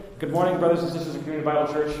Good morning, brothers and sisters of Community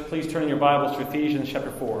Bible Church. Please turn in your Bibles to Ephesians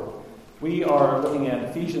chapter 4. We are looking at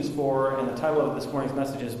Ephesians 4, and the title of this morning's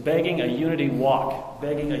message is Begging a Unity Walk.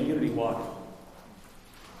 Begging a Unity Walk.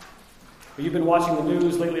 You've been watching the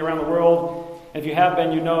news lately around the world, and if you have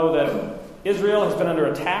been, you know that Israel has been under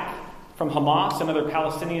attack from Hamas and other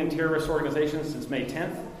Palestinian terrorist organizations since May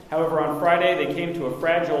 10th. However, on Friday, they came to a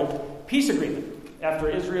fragile peace agreement after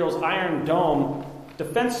Israel's Iron Dome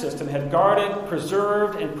defense system had guarded,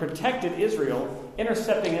 preserved, and protected Israel,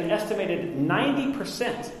 intercepting an estimated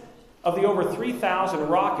 90% of the over 3,000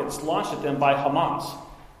 rockets launched at them by Hamas.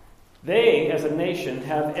 They, as a nation,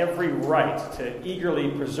 have every right to eagerly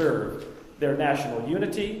preserve their national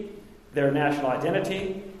unity, their national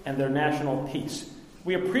identity, and their national peace.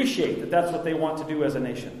 We appreciate that that's what they want to do as a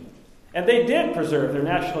nation. And they did preserve their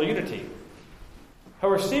national unity.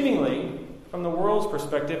 However, seemingly, from the world's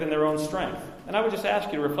perspective, in their own strength. And I would just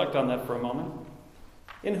ask you to reflect on that for a moment.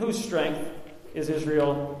 In whose strength is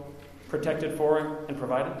Israel protected for and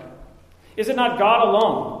provided? Is it not God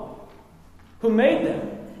alone who made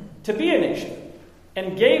them to be a nation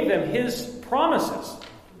and gave them His promises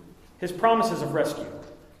of rescue,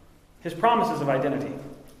 His promises of identity,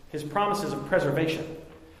 His promises of preservation?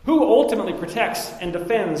 Who ultimately protects and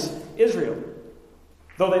defends Israel,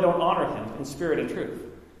 though they don't honor Him in spirit and truth?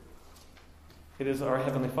 It is our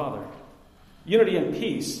Heavenly Father. Unity and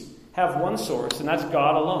peace have one source, and that's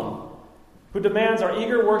God alone, who demands our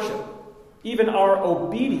eager worship, even our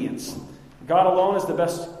obedience. God alone is the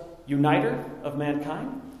best uniter of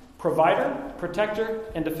mankind, provider, protector,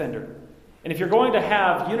 and defender. And if you're going to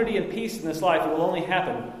have unity and peace in this life, it will only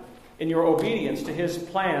happen in your obedience to His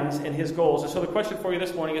plans and His goals. And so the question for you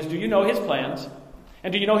this morning is, do you know His plans?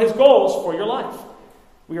 And do you know His goals for your life?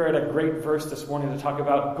 We are at a great verse this morning to talk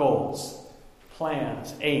about goals,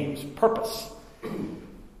 plans, aims, purpose.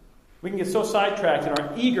 We can get so sidetracked in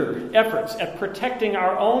our eager efforts at protecting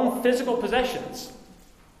our own physical possessions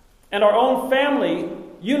and our own family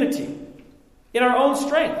unity in our own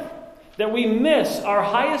strength that we miss our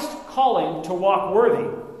highest calling to walk worthy,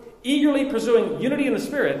 eagerly pursuing unity in the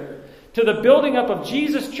Spirit to the building up of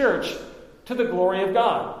Jesus' church to the glory of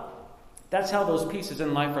God. That's how those pieces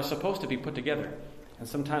in life are supposed to be put together. And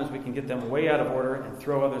sometimes we can get them way out of order and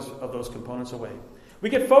throw others of those components away. We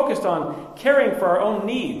get focused on caring for our own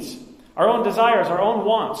needs, our own desires, our own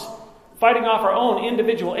wants, fighting off our own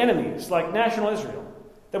individual enemies like national Israel,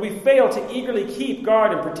 that we fail to eagerly keep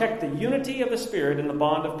guard and protect the unity of the Spirit in the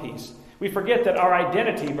bond of peace. We forget that our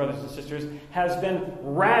identity, brothers and sisters, has been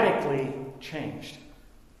radically changed.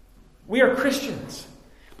 We are Christians.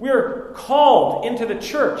 We are called into the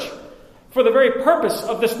church for the very purpose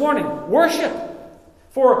of this morning, worship,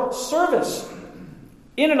 for service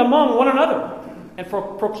in and among one another, and for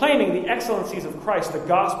proclaiming the excellencies of Christ, the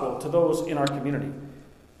gospel, to those in our community.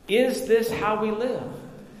 Is this how we live?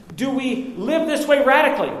 Do we live this way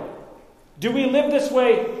radically? Do we live this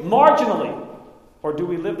way marginally? Or do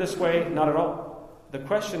we live this way not at all? The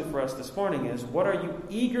question for us this morning is, what are you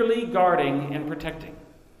eagerly guarding and protecting?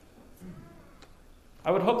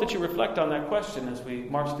 I would hope that you reflect on that question as we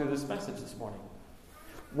march through this message this morning.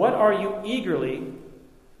 What are you eagerly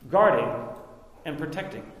guarding and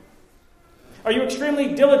protecting? Are you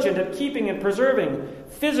extremely diligent at keeping and preserving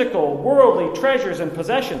physical, worldly treasures and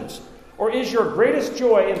possessions? Or is your greatest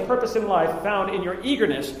joy and purpose in life found in your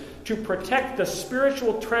eagerness to protect the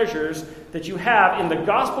spiritual treasures that you have in the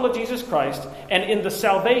gospel of Jesus Christ and in the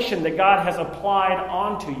salvation that God has applied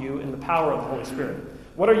onto you in the power of the Holy Spirit?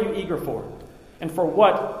 What are you eager for? And for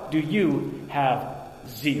what do you have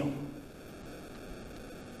zeal?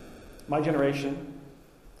 My generation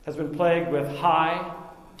has been plagued with high,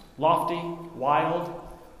 lofty, wild,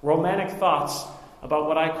 romantic thoughts about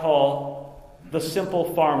what I call the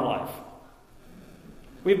simple farm life.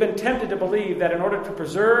 We've been tempted to believe that in order to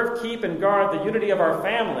preserve, keep, and guard the unity of our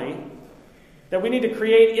family, that we need to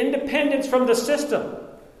create independence from the system.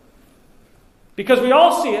 Because we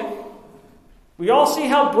all see it. We all see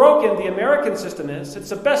how broken the American system is. It's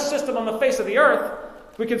the best system on the face of the earth.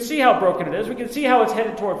 We can see how broken it is. We can see how it's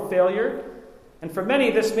headed toward failure. And for many,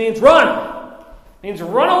 this means run. It means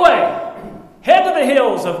run away. Head to the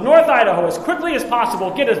hills of North Idaho as quickly as possible.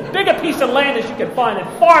 Get as big a piece of land as you can find and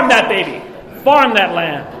farm that baby. Farm that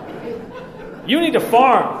land. You need to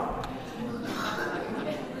farm.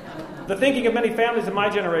 The thinking of many families in my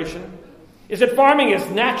generation is that farming is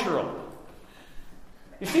natural.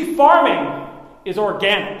 You see, farming is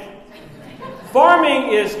organic.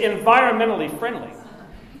 Farming is environmentally friendly.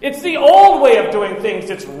 It's the old way of doing things.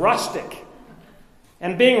 It's rustic.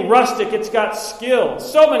 And being rustic, it's got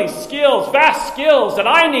skills. So many skills, vast skills that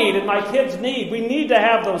I need and my kids need. We need to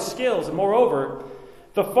have those skills. And moreover,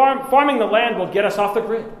 Farming the land will get us off the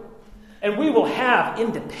grid. And we will have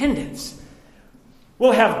independence.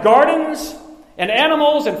 We'll have gardens and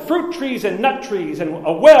animals and fruit trees and nut trees and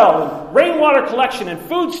a well and rainwater collection and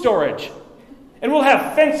food storage. And we'll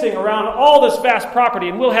have fencing around all this vast property,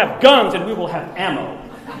 and we'll have guns and we will have ammo.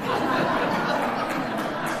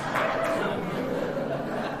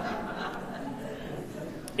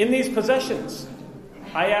 In these possessions,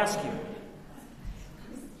 I ask you,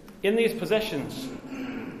 in these possessions,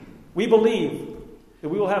 we believe that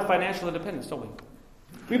we will have financial independence, don't we?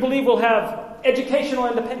 We believe we'll have educational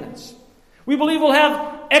independence. We believe we'll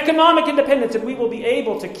have economic independence, and we will be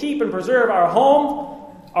able to keep and preserve our home,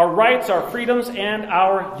 our rights, our freedoms, and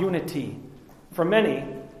our unity. For many,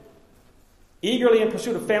 eagerly in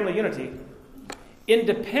pursuit of family unity,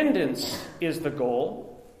 independence is the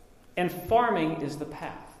goal, and farming is the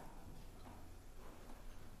path.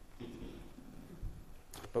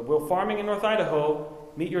 But will farming in North Idaho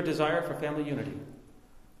meet your desire for family unity?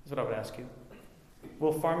 That's what I would ask you.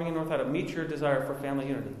 Will farming in North Idaho meet your desire for family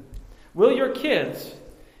unity? Will your kids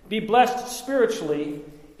be blessed spiritually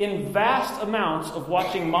in vast amounts of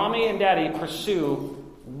watching mommy and daddy pursue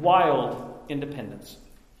wild independence?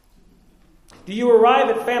 Do you arrive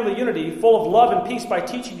at family unity full of love and peace by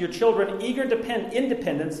teaching your children eager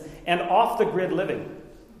independence and off-the-grid living?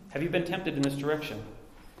 Have you been tempted in this direction?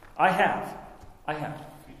 I have.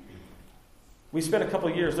 We spent a couple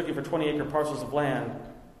of years looking for 20-acre parcels of land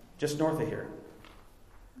just north of here.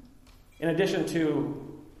 In addition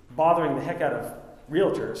to bothering the heck out of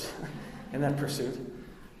realtors in that pursuit,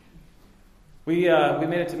 we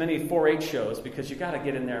made it to many 4-H shows because you got to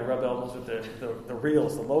get in there and rub elbows with the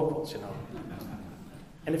reals, the locals, you know.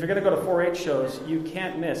 And if you're going to go to 4-H shows, you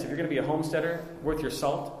can't miss. If you're going to be a homesteader worth your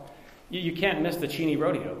salt, you can't miss the Cheney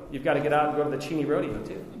Rodeo. You've got to get out and go to the Cheney Rodeo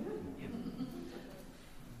too.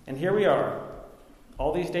 And here we are,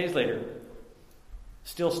 all these days later,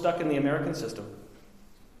 still stuck in the American system,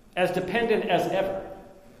 as dependent as ever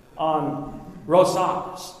on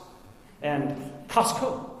Rosales and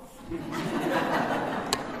Costco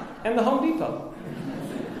and the Home Depot.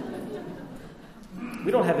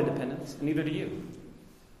 We don't have independence, and neither do you.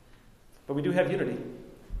 But we do have unity.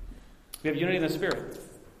 We have unity in the Spirit.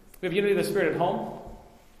 We have unity in the Spirit at home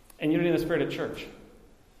and unity in the Spirit at church.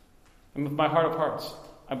 And with my heart of hearts,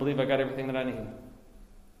 I believe I got everything that I need.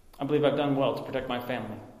 I believe I've done well to protect my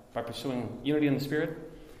family by pursuing unity in the Spirit,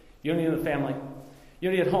 unity in the family,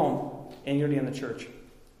 unity at home, and unity in the church.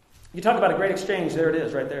 You talk about a great exchange, there it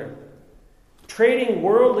is, right there. Trading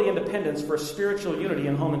worldly independence for spiritual unity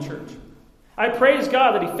in home and church. I praise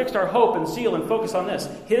God that He fixed our hope and zeal and focus on this,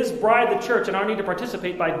 His bride, the church, and our need to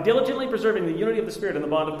participate by diligently preserving the unity of the Spirit and the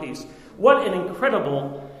bond of peace. What an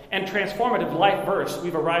incredible and transformative life verse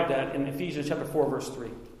we've arrived at in Ephesians chapter 4, verse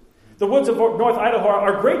 3. The woods of North Idaho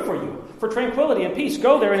are great for you, for tranquility and peace.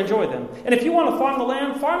 Go there and enjoy them. And if you want to farm the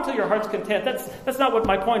land, farm till your heart's content. That's not what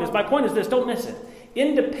my point is. My point is this, don't miss it.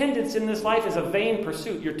 Independence in this life is a vain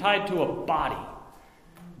pursuit. You're tied to a body.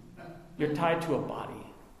 You're tied to a body.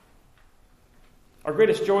 Our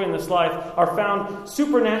greatest joy in this life are found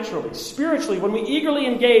supernaturally, spiritually, when we eagerly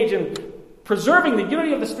engage in preserving the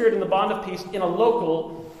unity of the Spirit and the bond of peace in a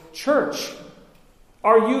local church.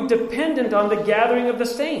 Are you dependent on the gathering of the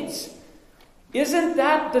saints? Isn't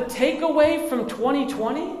that the takeaway from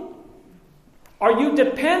 2020? Are you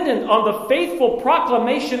dependent on the faithful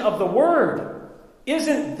proclamation of the Word?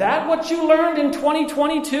 Isn't that what you learned in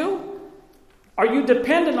 2022? Are you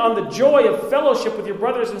dependent on the joy of fellowship with your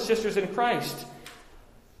brothers and sisters in Christ?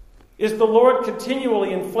 Is the Lord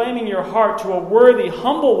continually inflaming your heart to a worthy,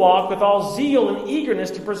 humble walk with all zeal and eagerness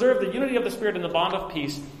to preserve the unity of the Spirit and the bond of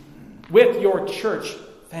peace with your church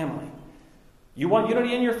family? You want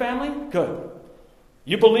unity in your family? Good.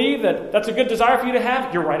 You believe that that's a good desire for you to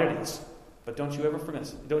have? You're right, it is. But don't you ever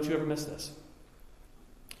miss this.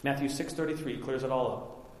 Matthew 6:33 clears it all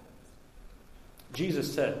up.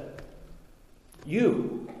 Jesus said,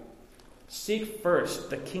 "You seek first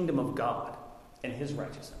the kingdom of God and His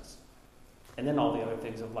righteousness, and then all the other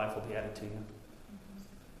things of life will be added to you."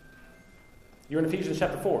 You're in Ephesians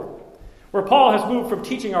chapter 4, where Paul has moved from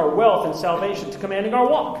teaching our wealth and salvation to commanding our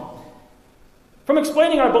walk. From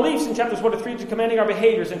explaining our beliefs in chapters 1 to 3 to commanding our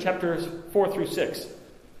behaviors in chapters 4 through 6.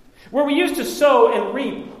 Where we used to sow and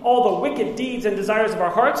reap all the wicked deeds and desires of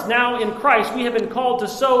our hearts, now in Christ we have been called to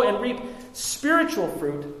sow and reap spiritual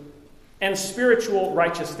fruit and spiritual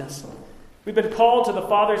righteousness. We've been called to the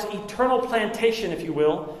Father's eternal plantation, if you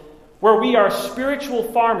will, where we are spiritual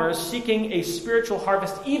farmers seeking a spiritual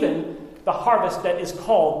harvest, even the harvest that is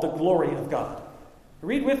called the glory of God.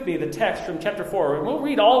 Read with me the text from chapter 4, and we'll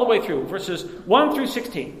read all the way through, verses 1 through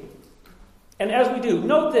 16. And as we do,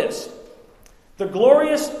 note this. The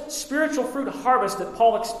glorious spiritual fruit harvest that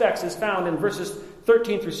Paul expects is found in verses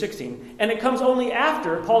 13 through 16. And it comes only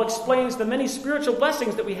after Paul explains the many spiritual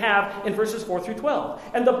blessings that we have in verses 4 through 12.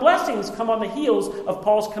 And the blessings come on the heels of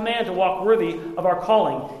Paul's command to walk worthy of our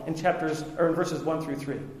calling in verses 1 through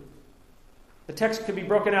 3. The text could be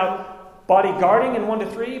broken out body guarding in 1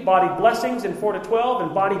 to 3, body blessings in 4 to 12,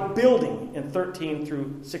 and body building in 13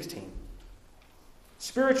 through 16.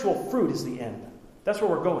 Spiritual fruit is the end. That's where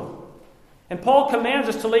we're going. And Paul commands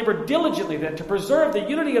us to labor diligently then to preserve the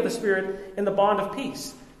unity of the Spirit in the bond of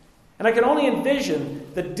peace. And I can only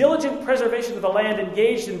envision the diligent preservation of the land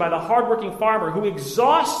engaged in by the hardworking farmer who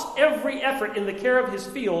exhausts every effort in the care of his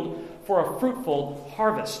field for a fruitful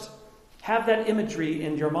harvest. Have that imagery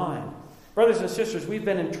in your mind. Brothers and sisters, we've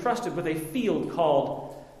been entrusted with a field called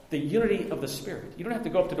the unity of the Spirit. You don't have to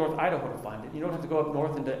go up to North Idaho to find it. You don't have to go up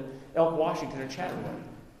north into Elk, Washington, or Chattanooga.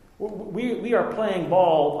 We are playing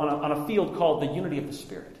ball on a field called the unity of the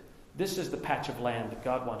Spirit. This is the patch of land that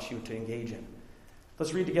God wants you to engage in.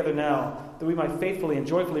 Let's read together now that we might faithfully and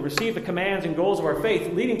joyfully receive the commands and goals of our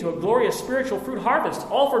faith, leading to a glorious spiritual fruit harvest,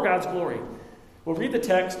 all for God's glory. We'll read the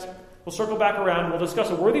text, we'll circle back around, and we'll discuss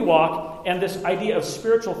a worthy walk and this idea of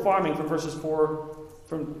spiritual farming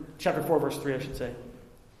from chapter 4, verse 3, I should say.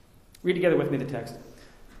 Read together with me the text.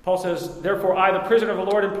 Paul says, "Therefore I, the prisoner of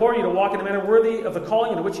the Lord, implore you to walk in a manner worthy of the calling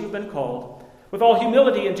into which you have been called, with all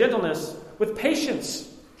humility and gentleness, with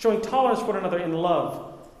patience, showing tolerance for one another in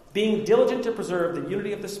love, being diligent to preserve the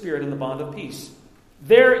unity of the Spirit in the bond of peace.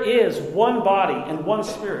 There is one body and one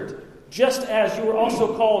Spirit, just as you were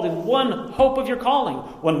also called in one hope of your calling,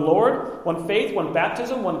 one Lord, one faith, one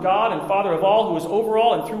baptism, one God and Father of all, who is over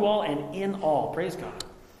all and through all and in all." Praise God.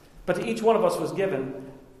 "But to each one of us was given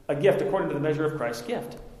a gift according to the measure of Christ's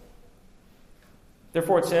gift.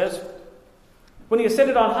 Therefore it says, when he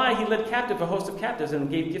ascended on high, he led captive a host of captives and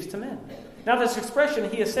gave gifts to men." Now this expression,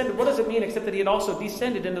 he ascended, what does it mean except that he had also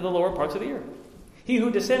descended into the lower parts of the earth? He who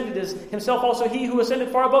descended is himself also he who ascended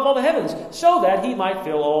far above all the heavens, so that he might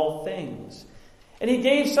fill all things. And he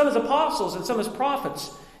gave some as apostles, and some as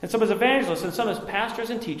prophets, and some as evangelists, and some as pastors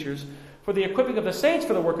and teachers, for the equipping of the saints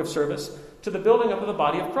for the work of service, to the building up of the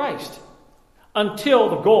body of Christ.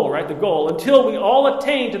 Until until we all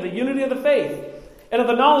attain to the unity of the faith, and of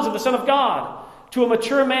the knowledge of the Son of God, to a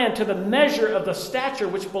mature man, to the measure of the stature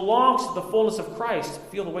which belongs to the fullness of Christ.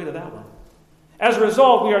 Feel the weight of that one. As a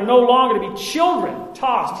result, we are no longer to be children,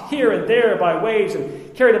 tossed here and there by waves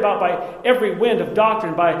and carried about by every wind of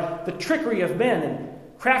doctrine, by the trickery of men and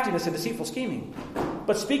craftiness and deceitful scheming.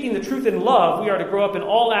 But speaking the truth in love, we are to grow up in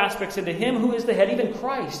all aspects into Him who is the head, even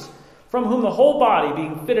Christ, from whom the whole body,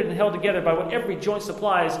 being fitted and held together by what every joint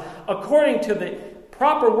supplies, according to the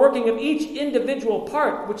proper working of each individual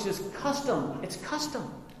part, which is custom. It's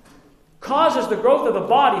custom. Causes the growth of the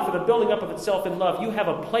body for the building up of itself in love. You have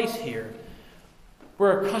a place here.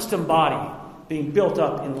 We're a custom body being built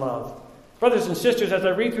up in love. Brothers and sisters, as I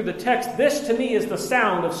read through the text, this to me is the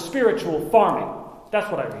sound of spiritual farming. That's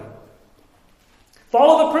what I read.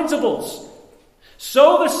 Follow the principles.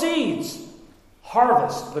 Sow the seeds.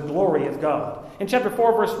 Harvest the glory of God. In chapter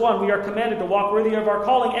 4, verse 1, we are commanded to walk worthy of our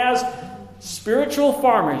calling as spiritual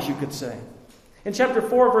farmers, you could say. In chapter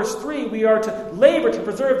 4, verse 3, we are to labor to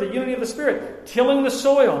preserve the unity of the Spirit, tilling the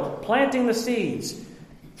soil, planting the seeds,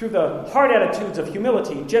 through the heart attitudes of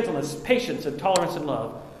humility, gentleness, patience, and tolerance and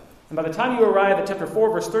love. And by the time you arrive at chapter 4,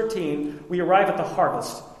 verse 13, we arrive at the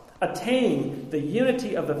harvest, attaining the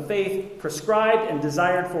unity of the faith prescribed and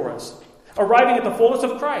desired for us, arriving at the fullness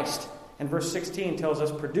of Christ. And verse 16 tells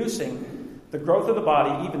us producing the growth of the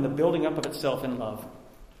body, even the building up of itself in love.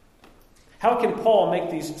 How can Paul make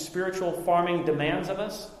these spiritual farming demands of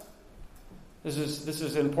us? This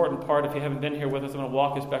is an important part. If you haven't been here with us, I'm going to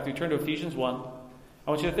walk us back through. Turn to Ephesians 1. I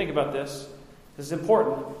want you to think about this. This is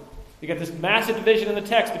important. You get this massive division in the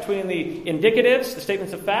text between the indicatives, the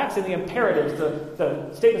statements of facts, and the imperatives,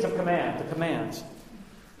 the statements of command, the commands.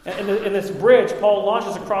 And in this bridge, Paul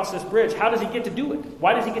launches across this bridge. How does he get to do it?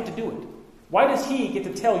 Why does he get to do it? Why does he get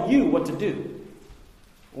to tell you what to do?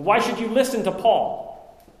 Why should you listen to Paul?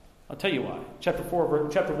 I'll tell you why. Chapter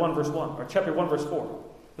 1, verse 4. That's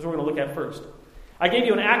what we're going to look at first. I gave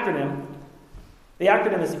you an acronym. The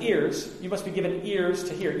acronym is EARS. You must be given ears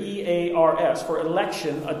to hear. EARS, for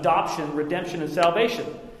election, adoption, redemption, and salvation.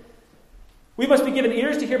 We must be given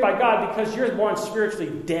ears to hear by God because you're born spiritually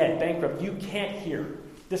dead, bankrupt. You can't hear.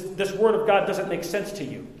 This word of God doesn't make sense to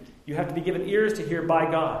you. You have to be given ears to hear by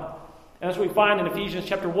God. And that's what we find in Ephesians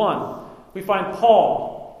chapter 1. We find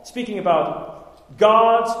Paul speaking about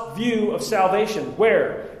God's view of salvation.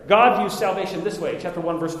 Where? God views salvation this way, chapter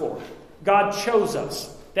 1, verse 4. God chose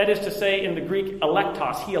us. That is to say, in the Greek,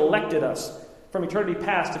 electos. He elected us from eternity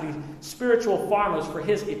past to be spiritual farmers for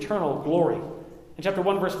his eternal glory. In chapter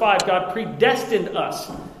 1, verse 5, God predestined us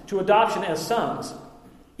to adoption as sons.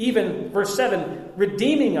 Even, verse 7,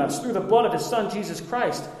 redeeming us through the blood of his Son, Jesus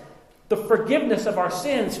Christ. The forgiveness of our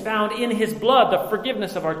sins found in his blood, the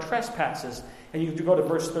forgiveness of our trespasses. And you go to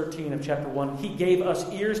verse 13 of chapter 1. He gave us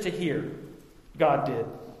ears to hear. God did.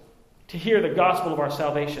 To hear the gospel of our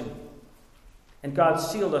salvation. And God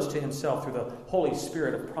sealed us to himself through the Holy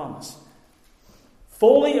Spirit of promise.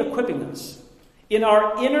 Fully equipping us in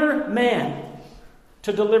our inner man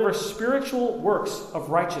to deliver spiritual works of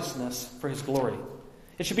righteousness for his glory.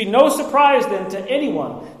 It should be no surprise then to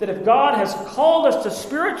anyone that if God has called us to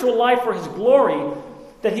spiritual life for his glory,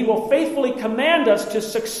 that he will faithfully command us to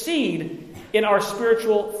succeed in our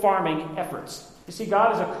spiritual farming efforts. You see,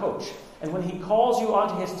 God is a coach, and when he calls you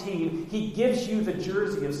onto his team, he gives you the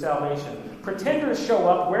jersey of salvation. Pretenders show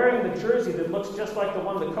up wearing the jersey that looks just like the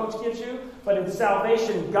one the coach gives you, but in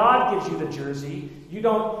salvation, God gives you the jersey. You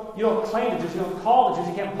don't claim the jersey, you don't call the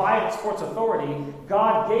jersey, you can't buy it at Sports Authority.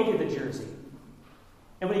 God gave you the jersey.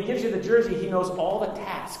 And when he gives you the jersey, he knows all the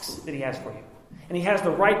tasks that he has for you. And he has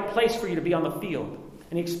the right place for you to be on the field.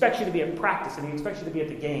 And he expects you to be at practice, and he expects you to be at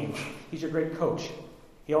the games. He's your great coach.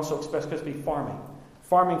 He also expects us to be farming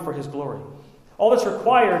for his glory. All that's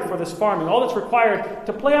required for this farming, all that's required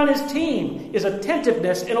to play on his team is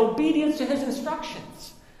attentiveness and obedience to his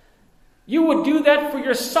instructions. You would do that for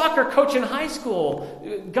your soccer coach in high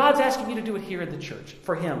school. God's asking you to do it here in the church,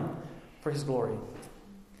 for him, for his glory.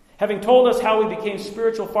 Having told us how we became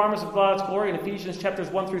spiritual farmers of God's glory in Ephesians chapters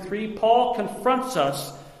 1 through 3, Paul confronts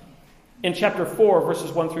us in chapter 4,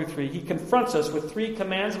 verses 1 through 3. He confronts us with 3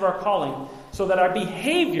 commands of our calling so that our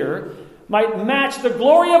behavior might match the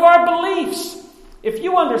glory of our beliefs. If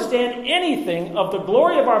you understand anything of the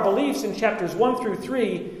glory of our beliefs in chapters 1 through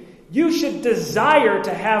 3, you should desire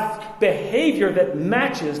to have behavior that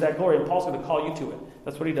matches that glory. And Paul's going to call you to it.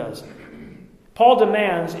 That's what he does. Paul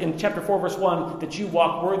demands in chapter 4, verse 1, that you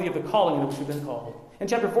walk worthy of the calling in which you've been called. In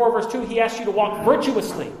chapter 4, verse 2, he asks you to walk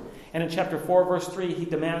virtuously. And in chapter 4, verse 3, he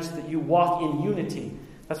demands that you walk in unity.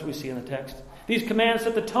 That's what we see in the text. These commands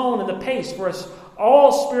set the tone and the pace for us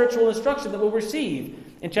all spiritual instruction that we'll receive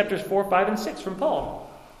in chapters 4, 5, and 6 from Paul.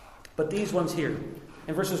 But these ones here,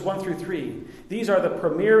 in verses 1 through 3, these are the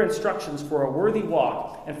premier instructions for a worthy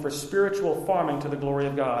walk and for spiritual farming to the glory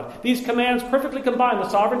of God. These commands perfectly combine the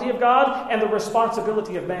sovereignty of God and the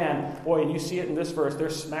responsibility of man. Boy, and you see it in this verse, they're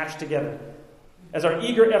smashed together. As our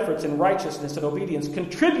eager efforts in righteousness and obedience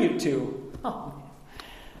contribute to...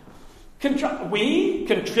 We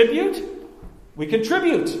contribute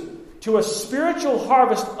to a spiritual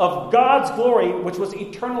harvest of God's glory, which was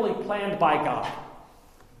eternally planned by God.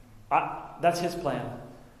 That's his plan.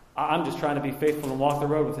 I'm just trying to be faithful and walk the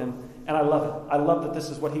road with him, and I love it. I love that this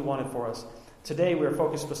is what he wanted for us. Today we are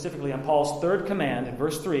focused specifically on Paul's third command in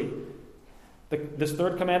verse 3. This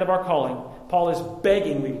third command of our calling, Paul is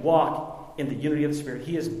begging we walk in the unity of the Spirit.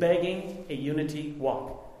 He is begging a unity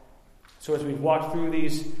walk. So as we've walked through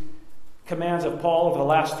these commands of Paul over the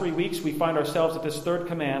last 3 weeks, we find ourselves at this third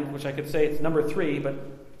command, which I could say it's number 3, but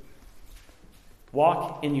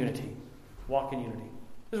walk in unity. Walk in unity.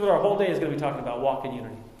 This is what our whole day is going to be talking about, walk in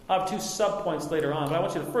unity. I have 2 sub-points later on, but I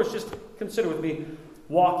want you to first just consider with me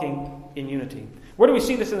walking in unity. Where do we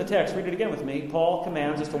see this in the text? Read it again with me. Paul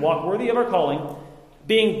commands us to walk worthy of our calling,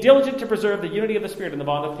 being diligent to preserve the unity of the Spirit in the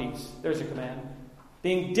bond of peace. There's your command.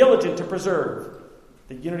 Being diligent to preserve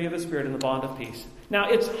the unity of the Spirit in the bond of peace. Now,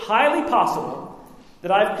 it's highly possible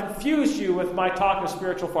that I've confused you with my talk of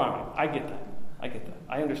spiritual farming. I get that.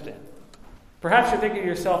 I understand. Perhaps you're thinking to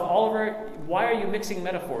yourself, Oliver, why are you mixing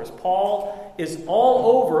metaphors? Paul is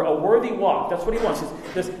all over a worthy walk. That's what he wants.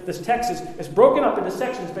 This text is broken up into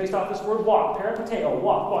sections based off this word walk. Peripateo,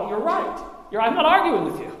 walk. You're right. I'm not arguing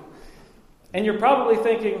with you. And you're probably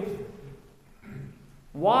thinking,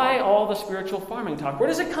 why all the spiritual farming talk? Where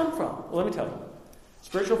does it come from? Well, let me tell you.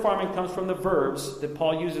 Spiritual farming comes from the verbs that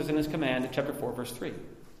Paul uses in his command in chapter 4, verse 3.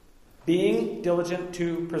 Being diligent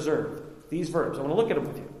to preserve. These verbs. I want to look at them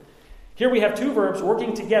with you. Here we have 2 verbs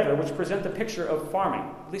working together which present the picture of farming.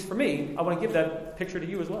 At least for me, I want to give that picture to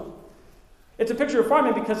you as well. It's a picture of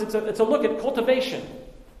farming because it's a look at cultivation.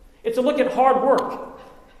 It's a look at hard work.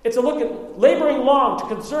 It's a look at laboring long to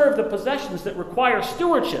conserve the possessions that require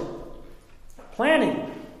stewardship,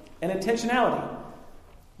 planning, and intentionality.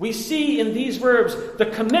 We see in these verbs the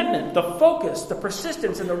commitment, the focus, the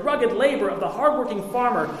persistence, and the rugged labor of the hardworking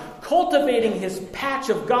farmer cultivating his patch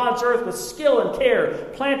of God's earth with skill and care,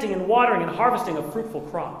 planting and watering and harvesting a fruitful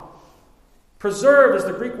crop. Preserve is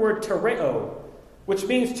the Greek word tereo, which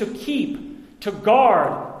means to keep, to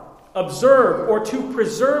guard, observe, or to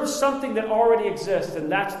preserve something that already exists.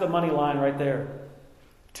 And that's the money line right there.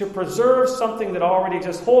 To preserve something that already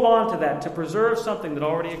exists. Hold on to that. To preserve something that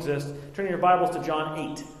already exists. Turn your Bibles to John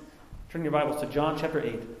 8. Turn your Bibles to John chapter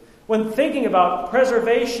 8. When thinking about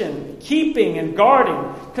preservation, keeping, and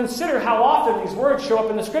guarding, consider how often these words show up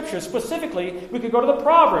in the Scriptures. Specifically, we could go to the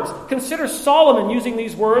Proverbs. Consider Solomon using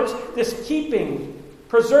these words, this keeping,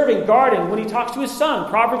 preserving, guarding, when he talks to his son.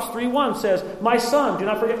 Proverbs 3:1 says, "My son, do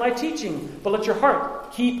not forget my teaching, but let your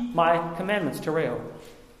heart keep my commandments," tereo,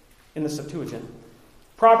 in the Septuagint.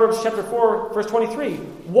 Proverbs chapter 4, verse 23,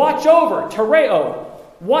 "Watch over," tereo,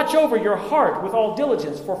 "watch over your heart with all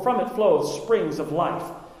diligence, for from it flows springs of life."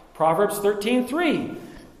 Proverbs 13:3,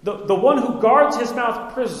 the one who guards his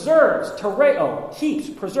mouth preserves, tereo, keeps,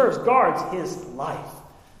 preserves, guards his life.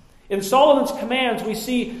 In Solomon's commands, we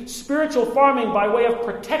see spiritual farming by way of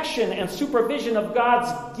protection and supervision of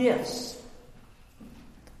God's gifts,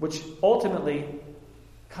 which ultimately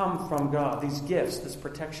come from God. These gifts, this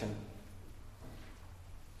protection.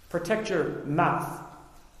 Protect your mouth.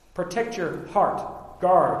 Protect your heart.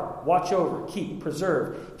 Guard, watch over, keep,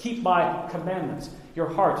 preserve. Keep my commandments. Your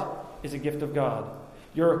heart is a gift of God.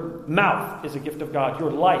 Your mouth is a gift of God. Your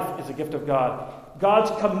life is a gift of God.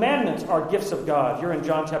 God's commandments are gifts of God. You're in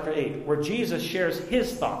John chapter 8, where Jesus shares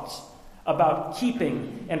his thoughts about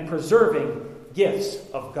keeping and preserving gifts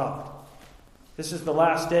of God. This is the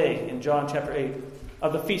last day in John chapter 8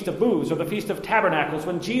 of the Feast of Booths, or the Feast of Tabernacles,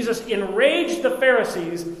 when Jesus enraged the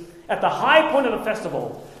Pharisees at the high point of the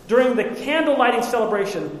festival during the candle lighting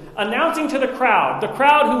celebration, announcing to the crowd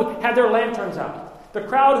who had their lanterns out, the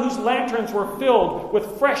crowd whose lanterns were filled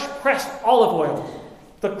with fresh pressed olive oil,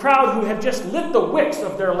 the crowd who had just lit the wicks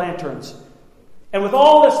of their lanterns. And with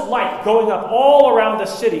all this light going up all around the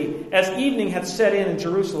city as evening had set in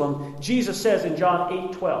Jerusalem, Jesus says in John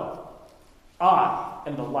 8:12, "I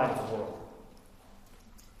am the light of the world."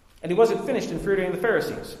 And he wasn't finished infuriating the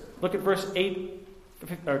Pharisees. Look at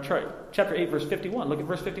chapter 8, verse 51. Look at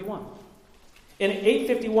verse 51. In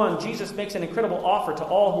 8:51, Jesus makes an incredible offer to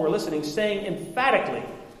all who are listening, saying emphatically,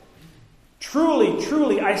 "Truly,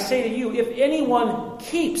 truly, I say to you, if anyone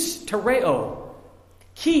keeps," tereo,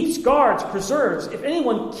 keeps, guards, preserves, "if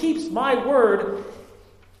anyone keeps my word,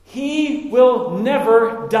 he will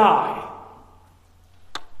never die."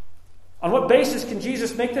 On what basis can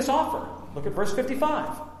Jesus make this offer? Look at verse 55.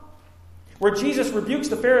 Where Jesus rebukes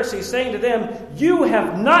the Pharisees, saying to them, "You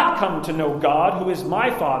have not come to know God, who is my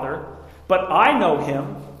Father, but I know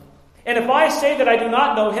him. And if I say that I do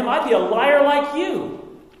not know him, I'd be a liar like you.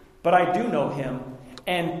 But I do know him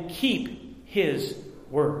and keep his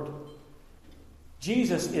word."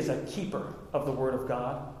 Jesus is a keeper of the word of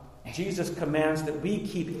God. Jesus commands that we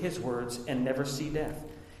keep his words and never see death.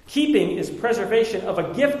 Keeping is preservation of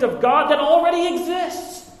a gift of God that already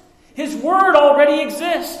exists. His word already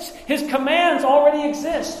exists. His commands already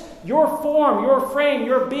exist. Your form, your frame,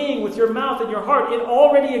 your being with your mouth and your heart, it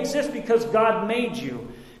already exists because God made you.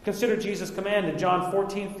 Consider Jesus' command in John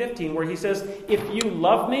 14:15, where he says, "If you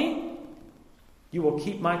love me, you will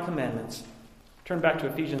keep my commandments." Turn back to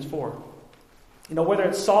Ephesians 4. Whether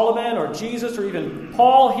it's Solomon or Jesus or even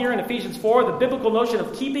Paul here in Ephesians 4, the biblical notion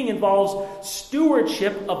of keeping involves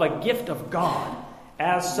stewardship of a gift of God.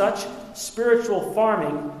 As such, spiritual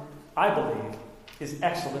farming, I believe, is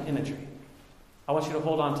excellent imagery. I want you to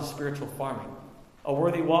hold on to spiritual farming. A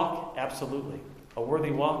worthy walk? Absolutely. A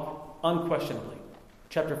worthy walk? Unquestionably.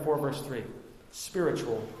 Chapter 4, verse 3.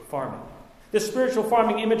 Spiritual farming. This spiritual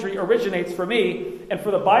farming imagery originates for me and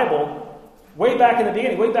for the Bible way back in the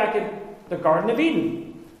beginning, way back in the Garden of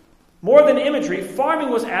Eden. More than imagery, farming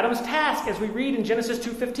was Adam's task. As we read in Genesis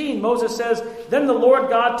 2:15, Moses says, "Then the Lord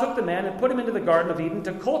God took the man and put him into the Garden of Eden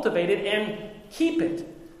to cultivate it and keep it."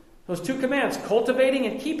 Those two commands, cultivating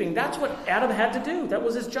and keeping, that's what Adam had to do. That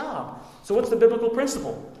was his job. So what's the biblical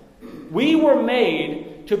principle? We were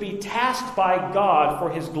made to be tasked by God for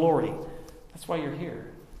his glory. That's why you're here.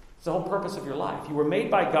 It's the whole purpose of your life. You were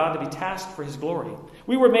made by God to be tasked for his glory.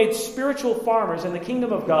 We were made spiritual farmers in the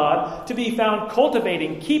kingdom of God to be found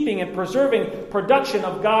cultivating, keeping, and preserving production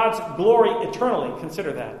of God's glory eternally.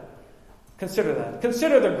 Consider that. Consider that.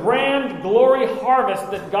 Consider the grand glory harvest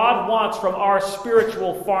that God wants from our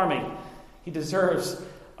spiritual farming. He deserves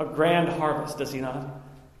a grand harvest, does he not?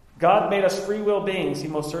 God made us free will beings. He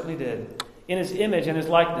most certainly did. In his image and his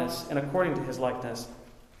likeness, and according to his likeness.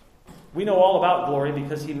 We know all about glory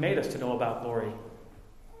because he made us to know about glory.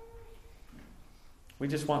 We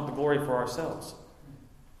just want the glory for ourselves.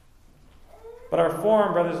 But our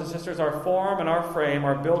form, brothers and sisters, our form and our frame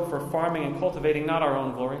are built for farming and cultivating, not our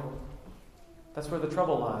own glory. That's where the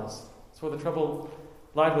trouble lies. That's where the trouble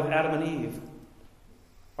lied with Adam and Eve.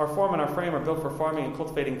 Our form and our frame are built for farming and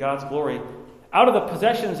cultivating God's glory out of the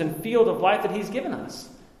possessions and field of life that He's given us.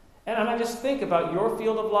 And I just think about your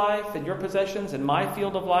field of life and your possessions and my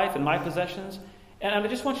field of life and my possessions. And I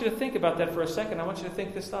just want you to think about that for a second. I want you to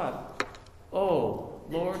think this thought. Oh,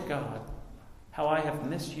 Lord God, how I have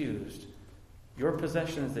misused your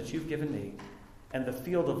possessions that you've given me and the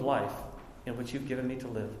field of life in which you've given me to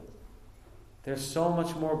live. There's so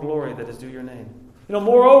much more glory that is due your name.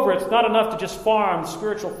 Moreover, it's not enough to just farm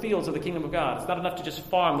spiritual fields of the kingdom of God. It's not enough to just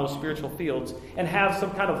farm those spiritual fields and have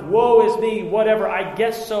some kind of woe is me, whatever, I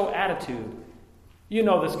guess so attitude. You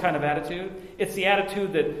know this kind of attitude. It's the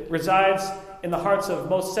attitude that resides in the hearts of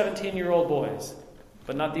most 17-year-old boys,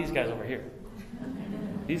 but not these guys over here.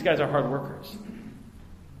 These guys are hard workers.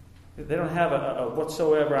 They don't have a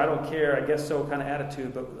whatsoever, I don't care, I guess so kind of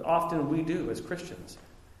attitude, but often we do as Christians.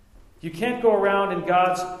 You can't go around in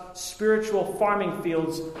God's spiritual farming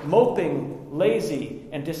fields moping, lazy,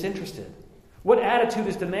 and disinterested. What attitude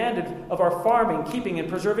is demanded of our farming, keeping, and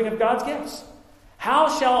preserving of God's gifts? How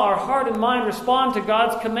shall our heart and mind respond to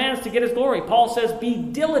God's commands to get His glory? Paul says, be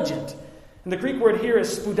diligent. And the Greek word here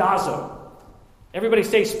is spoudazo. Everybody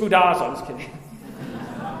say spoudazo. I'm just kidding.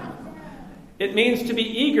 It means to be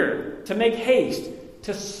eager, to make haste,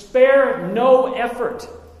 to spare no effort.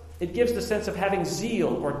 It gives the sense of having zeal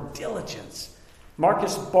or diligence.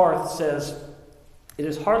 Marcus Barth says, it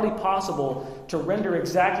is hardly possible to render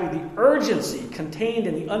exactly the urgency contained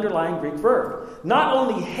in the underlying Greek verb. Not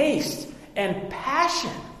only haste and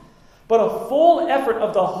passion, but a full effort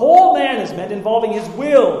of the whole man is meant, involving his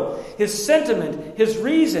will, his sentiment, his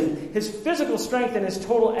reason, his physical strength, and his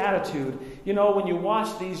total attitude. When you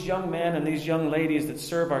watch these young men and these young ladies that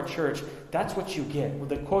serve our church, that's what you get. With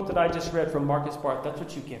the quote that I just read from Marcus Barth, that's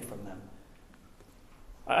what you get from them.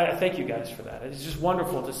 I thank you guys for that. It's just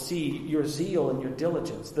wonderful to see your zeal and your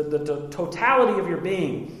diligence, the totality of your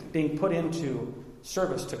being put into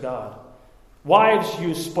service to God. Wives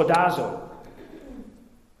use spoudazo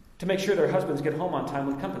to make sure their husbands get home on time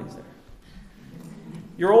when company's there.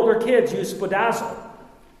 Your older kids use spoudazo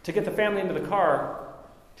to get the family into the car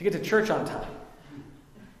to get to church on time.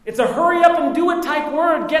 It's a hurry up and do it type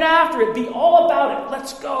word. Get after it. Be all about it.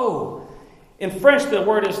 Let's go. In French, the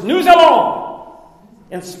word is nous allons.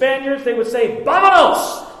 In Spaniards, they would say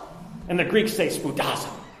vámonos. And the Greeks say spoudazo.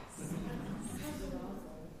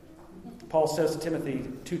 Paul says to Timothy,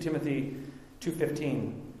 2 Timothy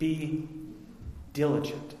 2:15, be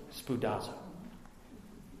diligent, spoudazo,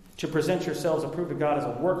 to present yourselves approved to God as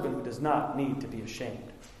a workman who does not need to be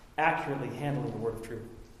ashamed, accurately handling the word of truth.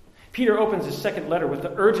 Peter opens his second letter with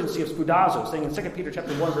the urgency of spoudazo, saying in 2 Peter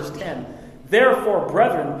chapter 1, verse 10, therefore,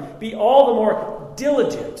 brethren, be all the more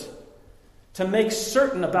diligent to make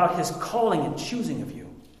certain about his calling and choosing of you.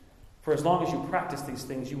 For as long as you practice these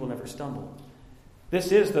things, you will never stumble.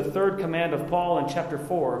 This is the third command of Paul in chapter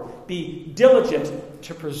 4. Be diligent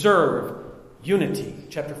to preserve unity.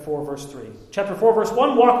 Chapter 4, verse 3. Chapter 4, verse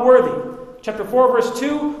 1, walk worthy. Chapter 4, verse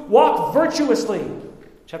 2, walk virtuously.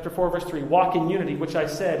 Chapter 4, verse 3, walk in unity, which I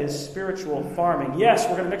said is spiritual farming. Yes,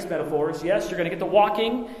 we're going to mix metaphors. Yes, you're going to get the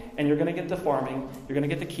walking, and you're going to get the farming. You're going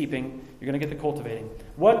to get the keeping. You're going to get the cultivating.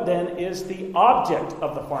 What then is the object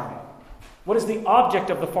of the farming? What is the object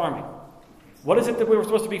of the farming? What is it that we were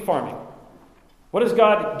supposed to be farming? What has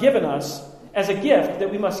God given us as a gift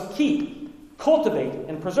that we must keep, cultivate,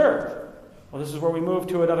 and preserve? Well, this is where we move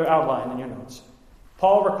to another outline in your notes.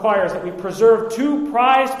 Paul requires that we preserve two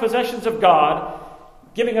prized possessions of God,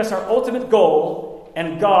 giving us our ultimate goal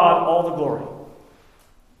and God all the glory.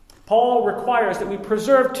 Paul requires that we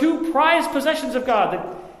preserve two prized possessions of God, that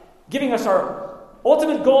giving us our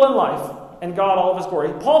ultimate goal in life and God all of His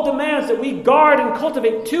glory. Paul demands that we guard and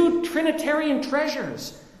cultivate two Trinitarian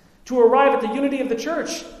treasures to arrive at the unity of the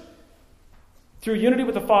church through unity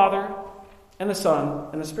with the Father and the Son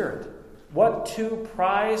and the Spirit. What two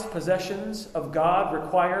prized possessions of God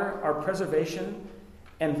require our preservation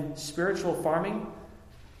and spiritual farming?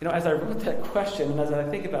 As I wrote that question and as I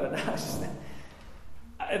think about it now,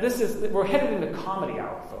 we're headed into comedy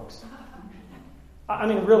hour, folks. I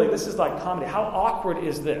mean, really, this is like comedy. How awkward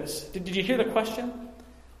is this? Did you hear the question?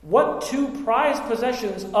 What two prized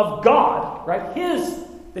possessions of God, right,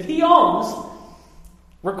 that He owns,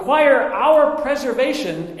 require our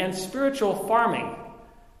preservation and spiritual farming?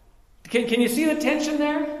 Can you see the tension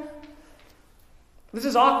there? This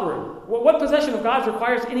is awkward. What possession of God's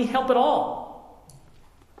requires any help at all?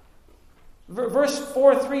 Verse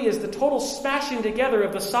 4:3 is the total smashing together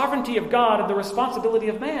of the sovereignty of God and the responsibility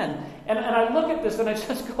of man. And I look at this and I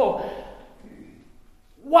just go,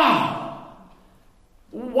 wow.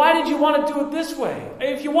 Why did you want to do it this way?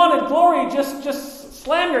 If you wanted glory, just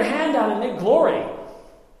slam your hand down and make glory.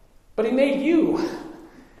 But he made you.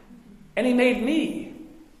 And he made me.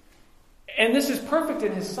 And this is perfect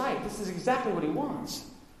in his sight. This is exactly what he wants.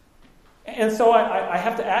 And so I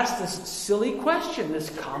have to ask this silly question, this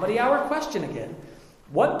comedy hour question again.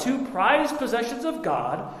 What two prized possessions of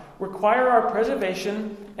God require our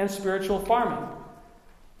preservation and spiritual farming?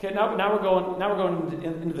 Okay, now we're going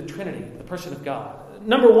into the Trinity, the person of God.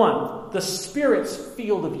 Number one, the Spirit's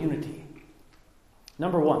field of unity.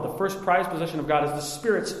 Number one, the first prized possession of God is the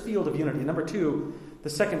Spirit's field of unity. Number two, the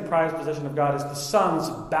second prized possession of God is the Son's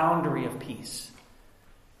boundary of peace.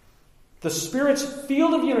 The Spirit's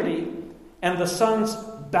field of unity and the Son's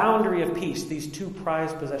boundary of peace, these two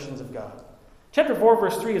prized possessions of God. Chapter 4,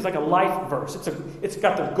 verse 3 is like a life verse. It's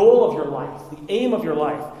got the goal of your life, the aim of your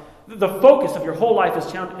life. The focus of your whole life is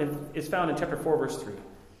found in chapter 4, verse 3.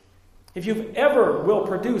 If you ever will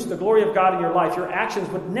produce the glory of God in your life, your actions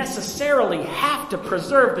would necessarily have to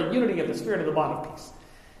preserve the unity of the Spirit and the bond of peace.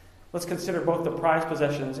 Let's consider both the prized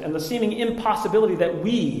possessions and the seeming impossibility that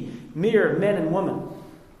we, mere men and women,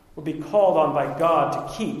 will be called on by God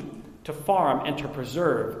to keep, to farm, and to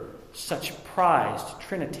preserve such prized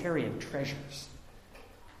Trinitarian treasures.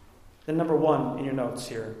 Then number one in your notes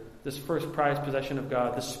here, this first prized possession of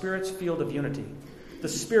God, the Spirit's field of unity. The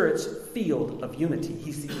Spirit's field of unity.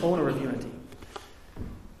 He's the owner of unity.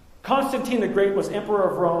 Constantine the Great was emperor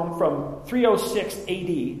of Rome from 306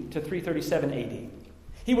 AD to 337 AD.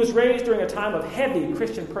 He was raised during a time of heavy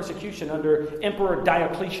Christian persecution under Emperor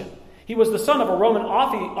Diocletian. He was the son of a Roman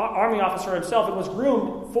army officer himself and was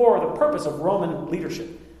groomed for the purpose of Roman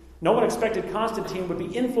leadership. No one expected Constantine would be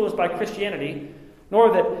influenced by Christianity,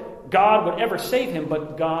 nor that God would ever save him,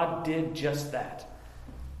 but God did just that.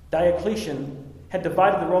 Diocletian had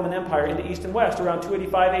divided the Roman Empire into east and west around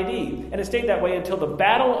 285 AD, and it stayed that way until the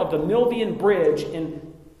Battle of the Milvian Bridge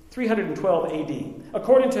in 312 AD.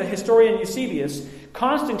 According to historian Eusebius,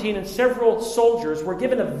 Constantine and several soldiers were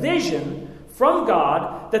given a vision from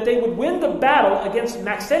God that they would win the battle against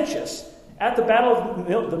Maxentius at the Battle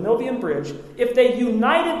of the Milvian Bridge if they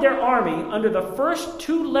united their army under the first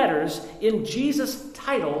two letters in Jesus'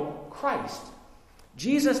 title, Christ.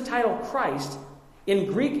 Jesus' title, Christ, in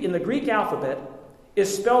the Greek alphabet,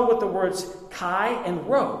 is spelled with the words chi and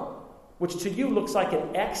rho, which to you looks like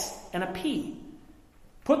an X and a P.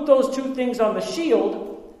 Put those two things on the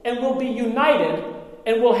shield, and we'll be united,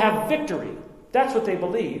 and we'll have victory. That's what they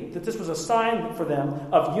believed, that this was a sign for them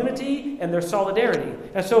of unity and their solidarity.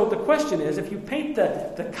 And so the question is, if you paint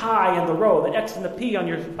the chi and the rho, the X and the P on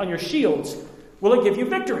your shields, will it give you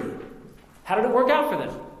victory? How did it work out for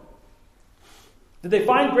them? Did they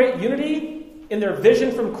find great unity in their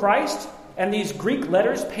vision from Christ and these Greek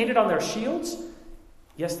letters painted on their shields?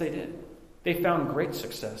 Yes, they did. They found great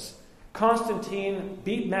success. Constantine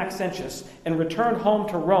beat Maxentius and returned home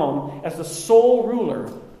to Rome as the sole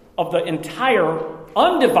ruler of the entire,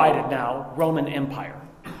 undivided now, Roman Empire.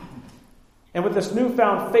 And with this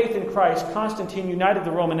newfound faith in Christ, Constantine united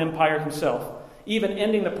the Roman Empire himself, even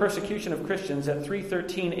ending the persecution of Christians at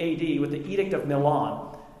 313 AD with the Edict of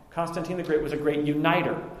Milan. Constantine the Great was a great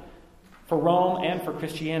uniter for Rome and for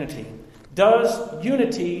Christianity. Does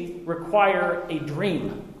unity require a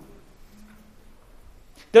dream?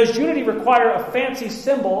 Does unity require a fancy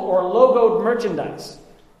symbol or logoed merchandise?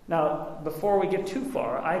 Now, before we get too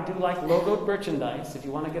far, I do like logoed merchandise. If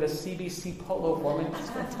you want to get a CBC polo for me, it's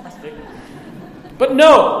fantastic. But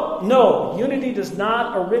no, unity does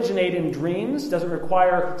not originate in dreams, doesn't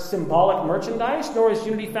require symbolic merchandise, nor is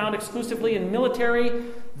unity found exclusively in military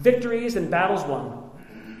victories and battles won.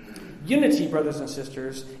 Unity, brothers and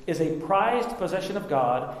sisters, is a prized possession of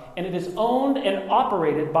God, and it is owned and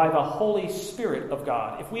operated by the Holy Spirit of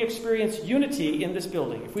God. If we experience unity in this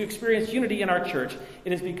building, if we experience unity in our church,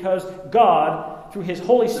 it is because God, through His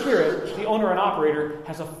Holy Spirit, the owner and operator,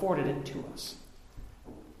 has afforded it to us.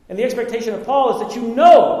 And the expectation of Paul is that you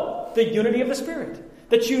know the unity of the Spirit,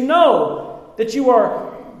 that you know that you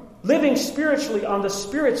are living spiritually on the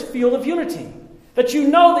Spirit's field of unity. That you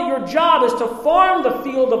know that your job is to farm the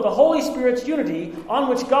field of the Holy Spirit's unity on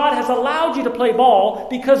which God has allowed you to play ball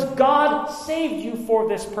because God saved you for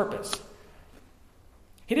this purpose.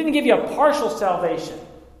 He didn't give you a partial salvation.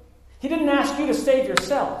 He didn't ask you to save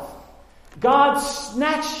yourself. God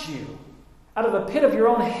snatched you out of the pit of your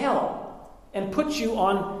own hell and put you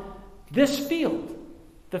on this field,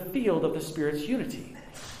 the field of the Spirit's unity.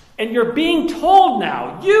 And you're being told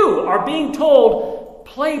now, you are being told,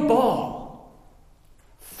 play ball.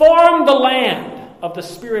 Farm the land of the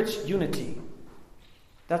Spirit's unity.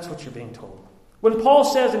 That's what you're being told. When Paul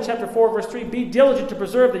says in chapter 4, verse 3, be diligent to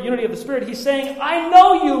preserve the unity of the Spirit, he's saying, I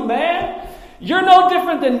know you, man. You're no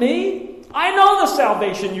different than me. I know the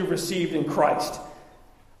salvation you received in Christ.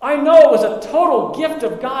 I know it was a total gift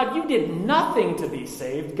of God. You did nothing to be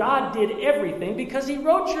saved. God did everything because he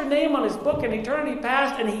wrote your name on his book in eternity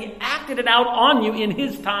past and he acted it out on you in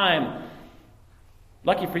his time.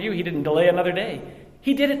 Lucky for you, he didn't delay another day.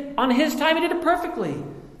 He did it on his time. He did it perfectly.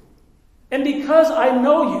 And because I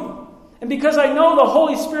know you, and because I know the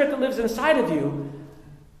Holy Spirit that lives inside of you,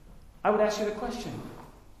 I would ask you the question,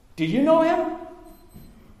 do you know him?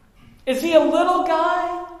 Is he a little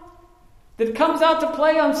guy that comes out to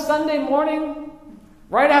play on Sunday morning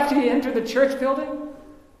right after you enter the church building?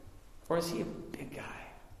 Or is he a big guy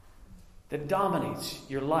that dominates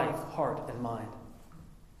your life, heart, and mind?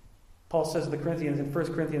 Paul says to the Corinthians in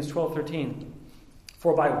 1 Corinthians 12:13,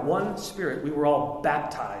 for by one Spirit we were all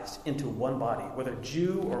baptized into one body, whether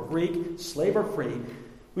Jew or Greek, slave or free,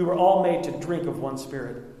 we were all made to drink of one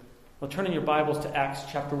Spirit. Well, turn in your Bibles to Acts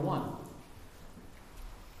chapter 1.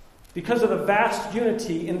 Because of the vast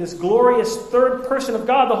unity in this glorious third person of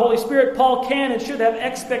God, the Holy Spirit, Paul can and should have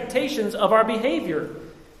expectations of our behavior.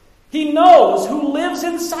 He knows who lives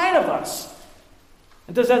inside of us.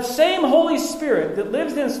 And does that same Holy Spirit that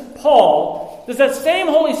lives in Paul, does that same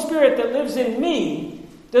Holy Spirit that lives in me,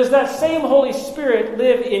 does that same Holy Spirit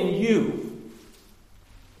live in you?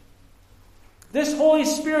 This Holy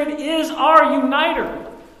Spirit is our uniter.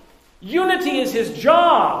 Unity is his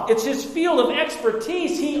job. It's his field of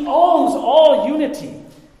expertise. He owns all unity.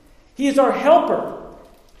 He is our helper.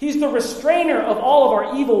 He's the restrainer of all of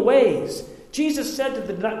our evil ways. Jesus said to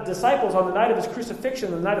the disciples on the night of his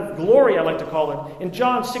crucifixion, the night of glory, I like to call it, in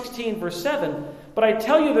John 16, verse 7, but I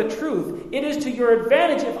tell you the truth, it is to your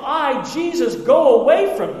advantage if I, Jesus, go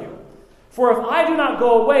away from you. For if I do not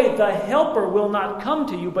go away, the helper will not come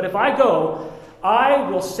to you, but if I go, I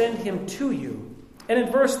will send him to you. And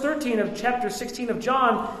in verse 13 of chapter 16 of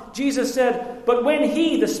John, Jesus said, but when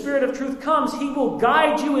he, the Spirit of truth, comes, he will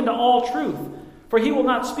guide you into all truth. For he will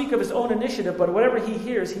not speak of his own initiative, but whatever he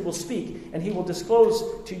hears, he will speak, and he will disclose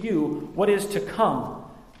to you what is to come.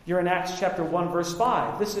 You're in Acts chapter 1, verse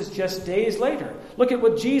 5. This is just days later. Look at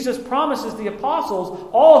what Jesus promises the apostles,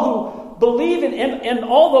 all who believe in, and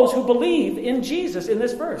all those who believe in Jesus in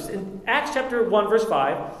this verse. In Acts chapter 1, verse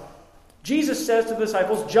 5, Jesus says to the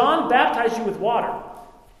disciples, John baptized you with water,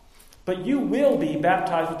 but you will be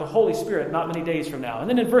baptized with the Holy Spirit not many days from now. And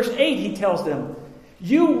then in verse 8, he tells them,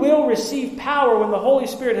 you will receive power when the Holy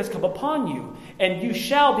Spirit has come upon you, and you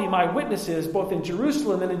shall be my witnesses both in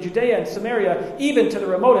Jerusalem and in Judea and Samaria, even to the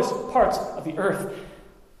remotest parts of the earth.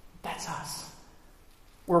 That's us.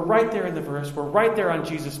 We're right there in the verse. We're right there on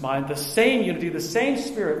Jesus' mind. The same unity, the same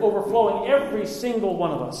Spirit overflowing every single one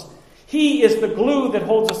of us. He is the glue that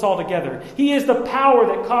holds us all together. He is the power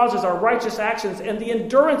that causes our righteous actions and the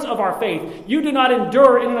endurance of our faith. You do not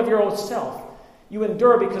endure in and of your own self. You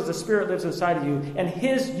endure because the Spirit lives inside of you, and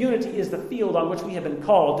his unity is the field on which we have been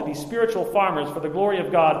called to be spiritual farmers for the glory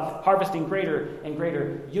of God, harvesting greater and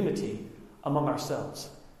greater unity among ourselves.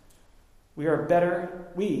 We are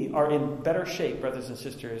in better shape, brothers and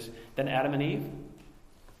sisters, than Adam and Eve,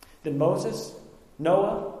 than Moses,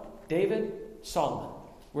 Noah, David, Solomon.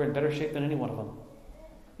 We're in better shape than any one of them.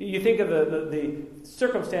 You think of the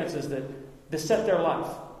circumstances that beset their life.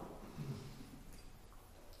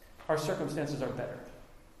 Our circumstances are better.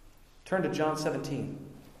 Turn to John 17.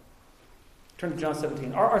 Turn to John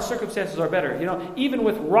 17. Our circumstances are better. You know, even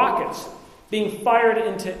with rockets being fired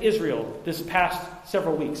into Israel this past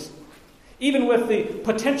several weeks, even with the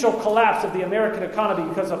potential collapse of the American economy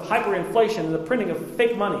because of hyperinflation and the printing of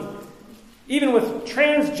fake money, even with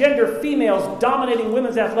transgender females dominating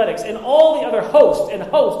women's athletics, and all the other host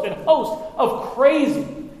of crazy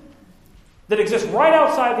that exists right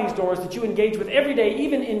outside these doors that you engage with every day,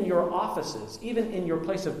 even in your offices, even in your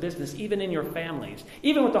place of business, even in your families,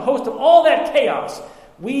 even with the host of all that chaos,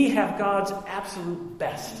 we have God's absolute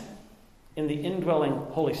best in the indwelling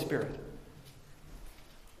Holy Spirit.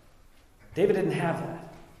 David didn't have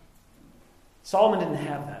that. Solomon didn't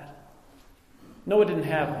have that. Noah didn't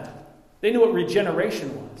have that. They knew what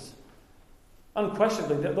regeneration was.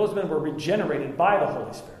 Unquestionably, those men were regenerated by the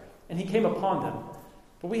Holy Spirit, and he came upon them.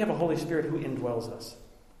 But we have a Holy Spirit who indwells us.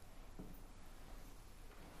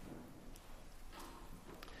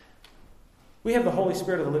 We have the Holy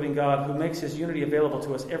Spirit of the living God who makes his unity available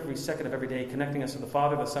to us every second of every day, connecting us to the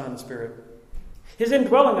Father, the Son, and the Spirit. His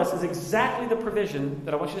indwelling us is exactly the provision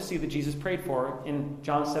that I want you to see that Jesus prayed for in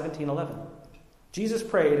John 17:11. Jesus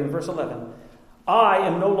prayed in verse 11, I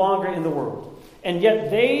am no longer in the world, and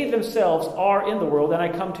yet they themselves are in the world, and I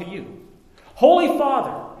come to you. Holy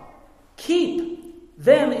Father, keep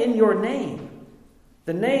them in your name,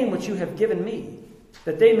 the name which you have given me,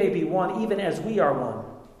 that they may be one even as we are one.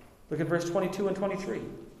 Look at verse 22 and 23.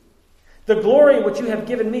 The glory which you have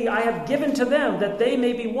given me, I have given to them, that they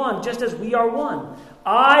may be one, just as we are one.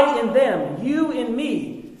 I in them, you in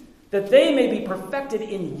me, that they may be perfected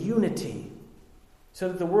in unity, so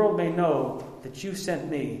that the world may know that you sent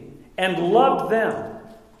me and loved them,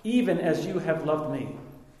 even as you have loved me.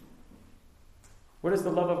 Where does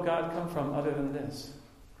the love of God come from other than this?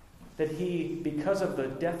 That he, because of the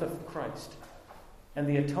death of Christ and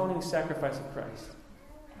the atoning sacrifice of Christ,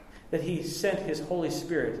 that he sent his Holy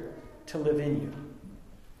Spirit to live in you.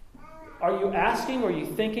 Are you asking or are you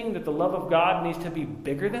thinking that the love of God needs to be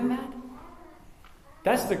bigger than that?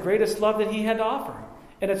 That's the greatest love that he had to offer.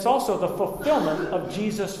 And it's also the fulfillment of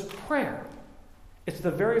Jesus' prayer. It's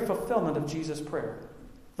the very fulfillment of Jesus' prayer.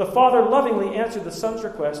 The Father lovingly answered the Son's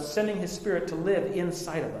request, sending his Spirit to live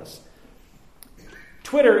inside of us.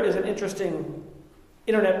 Twitter is an interesting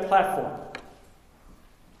internet platform.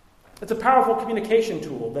 It's a powerful communication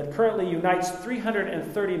tool that currently unites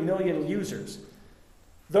 330 million users,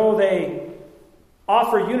 though they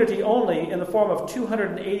offer unity only in the form of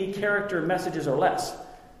 280 character messages or less.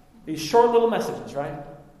 These short little messages, right?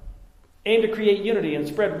 Aim to create unity and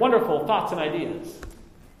spread wonderful thoughts and ideas.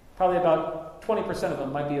 Probably about 20% of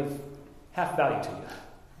them might be of half value to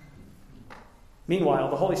you. Meanwhile,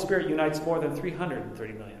 the Holy Spirit unites more than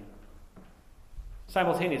 330 million,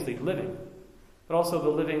 simultaneously living, but also the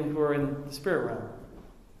living who are in the spirit realm.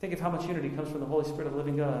 Think of how much unity comes from the Holy Spirit of the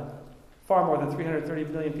living God. Far more than 330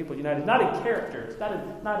 million people united. Not in characters, not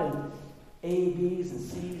in A, B's, and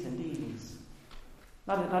C's, and D's.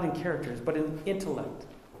 Not in characters, but in intellect.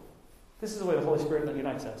 This is the way the Holy Spirit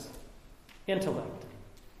unites us. Intellect,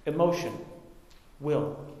 emotion,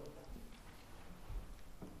 will,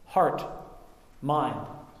 heart, mind,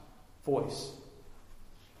 voice.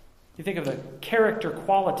 You think of the character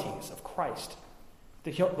qualities of Christ.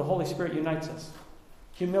 The Holy Spirit unites us.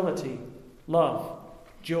 Humility, love,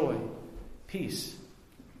 joy, peace,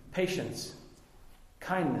 patience,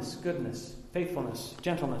 kindness, goodness, faithfulness,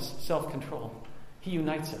 gentleness, self-control. He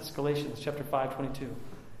unites us. Galatians chapter 5:22.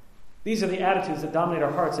 These are the attitudes that dominate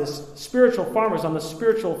our hearts as spiritual farmers on the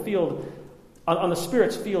spiritual field, on the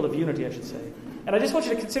Spirit's field of unity, I should say. And I just want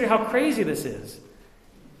you to consider how crazy this is.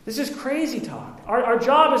 This is crazy talk. Our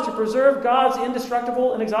job is to preserve God's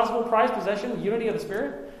indestructible, inexhaustible, prized possession, the unity of the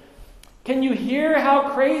Spirit. Can you hear how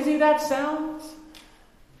crazy that sounds?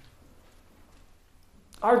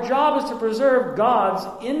 Our job is to preserve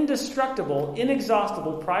God's indestructible,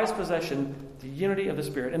 inexhaustible, prized possession, the unity of the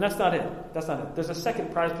Spirit. And that's not it. That's not it. There's a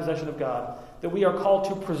second prized possession of God that we are called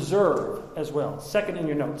to preserve as well. Second in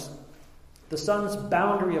your notes. The Son's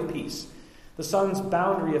boundary of peace. The Son's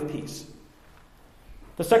boundary of peace.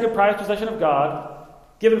 The second prized possession of God,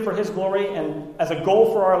 given for his glory and as a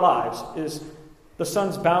goal for our lives, is the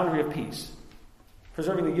Son's boundary of peace.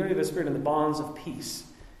 Preserving the unity of the Spirit in the bonds of peace.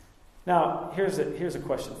 Now, here's a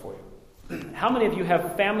question for you. How many of you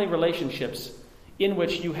have family relationships in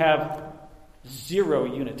which you have zero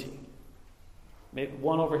unity? Maybe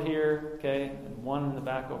one over here, okay, and one in the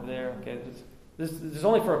back over there, okay. This is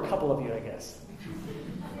only for a couple of you, I guess.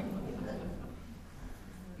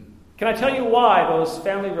 Can I tell you why those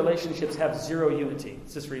family relationships have zero unity?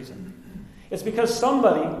 It's this reason. It's because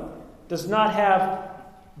somebody does not have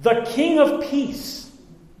the King of Peace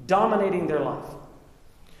dominating their life.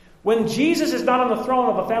 When Jesus is not on the throne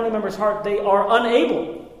of a family member's heart, they are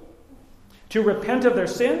unable to repent of their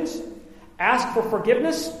sins, ask for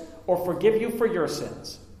forgiveness, or forgive you for your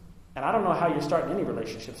sins. And I don't know how you're starting any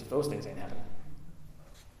relationships if those things ain't happening.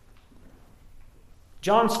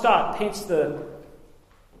 John Stott paints a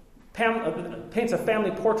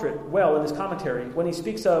family portrait well in his commentary when he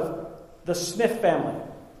speaks of the Smith family.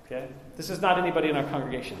 Okay, this is not anybody in our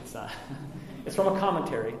congregation. It's not. It's from a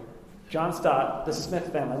commentary. John Stott, the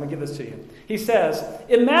Smith family. I'm going to give this to you. He says,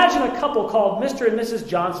 imagine a couple called Mr. and Mrs.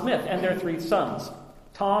 John Smith and their 3 sons,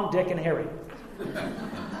 Tom, Dick, and Harry.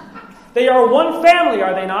 They are one family,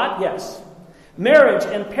 are they not? Yes. Marriage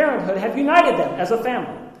and parenthood have united them as a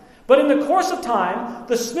family. But in the course of time,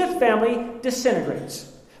 the Smith family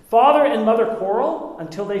disintegrates. Father and mother quarrel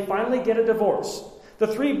until they finally get a divorce. The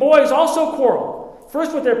 3 boys also quarrel,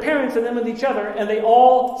 first with their parents and then with each other, and they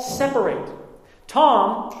all separate.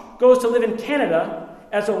 Tom goes to live in Canada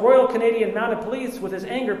as a Royal Canadian Mounted Police with his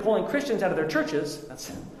anger pulling Christians out of their churches.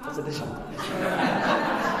 That's additional.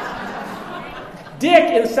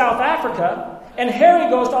 Dick in South Africa, and Harry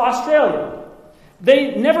goes to Australia.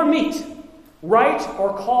 They never meet, write,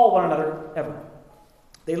 or call one another ever.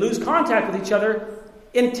 They lose contact with each other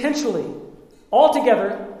intentionally,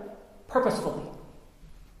 altogether, purposefully.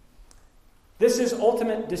 This is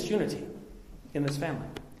ultimate disunity in this family.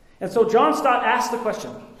 And so John Stott asks the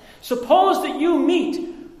question, suppose that you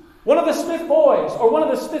meet One of the Smith boys or one of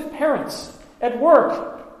the Smith parents at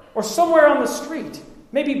work or somewhere on the street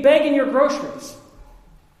may be begging your groceries.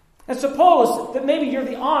 And suppose that maybe you're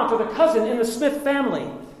the aunt or the cousin in the Smith family.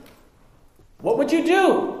 What would you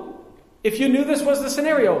do? If you knew this was the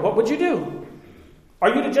scenario, what would you do?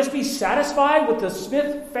 Are you to just be satisfied with the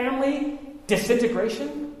Smith family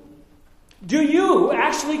disintegration? Do you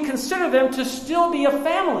actually consider them to still be a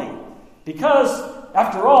family? Because,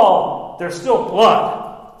 after all, they're still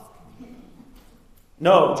blood.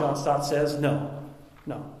 No, John Stott says, no.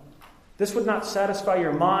 This would not satisfy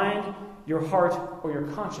your mind, your heart, or your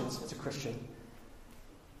conscience as a Christian.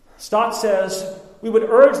 Stott says, we would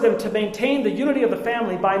urge them to maintain the unity of the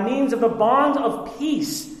family by means of the bond of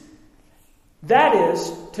peace. That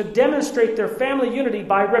is, to demonstrate their family unity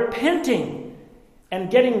by repenting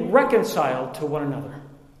and getting reconciled to one another.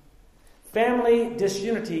 Family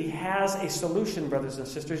disunity has a solution, brothers and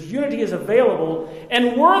sisters. Unity is available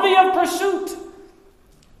and worthy of pursuit.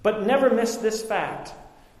 But never miss this fact.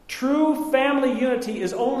 True family unity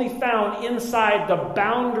is only found inside the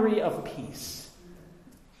boundary of peace.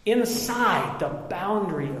 Inside the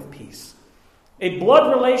boundary of peace. A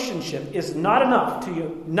blood relationship is not enough to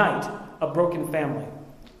unite a broken family.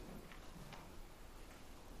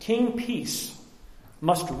 King Peace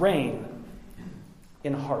must reign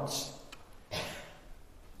in hearts.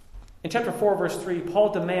 In chapter 4, verse 3,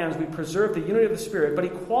 Paul demands we preserve the unity of the Spirit, but he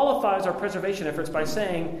qualifies our preservation efforts by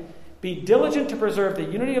saying, be diligent to preserve the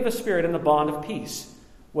unity of the Spirit in the bond of peace.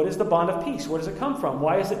 What is the bond of peace? Where does it come from?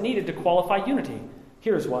 Why is it needed to qualify unity?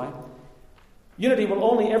 Here's why. Unity will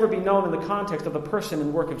only ever be known in the context of the person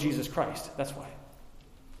and work of Jesus Christ. That's why.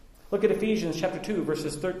 Look at Ephesians chapter 2,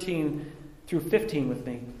 verses 13 through 15 with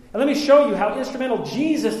me. And let me show you how instrumental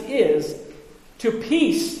Jesus is to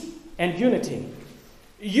peace and unity.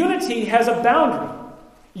 Unity has a boundary.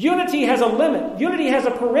 Unity has a limit. Unity has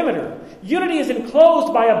a perimeter. Unity is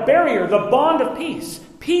enclosed by a barrier, the bond of peace.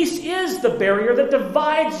 Peace is the barrier that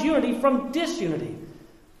divides unity from disunity.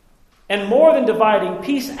 And more than dividing,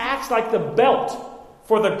 peace acts like the belt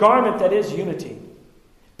for the garment that is unity.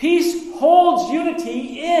 Peace holds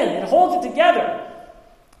unity in. It holds it together.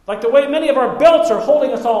 Like the way many of our belts are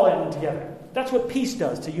holding us all in together. That's what peace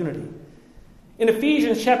does to unity. In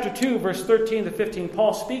Ephesians chapter 2, verse 13 to 15,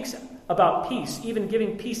 Paul speaks about peace, even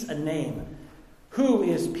giving peace a name. Who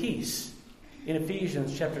is peace? In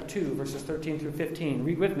Ephesians chapter 2, verses 13 through 15.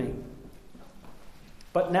 Read with me.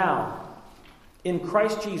 But now, in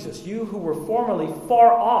Christ Jesus, you who were formerly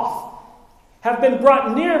far off have been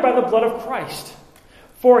brought near by the blood of Christ.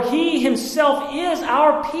 For he himself is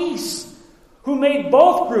our peace, who made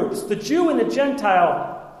both groups, the Jew and the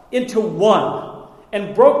Gentile, into one,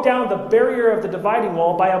 and broke down the barrier of the dividing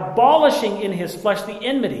wall by abolishing in his flesh the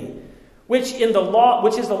enmity, which is the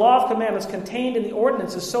law of commandments contained in the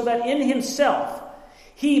ordinances, so that in himself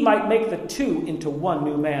he might make the two into one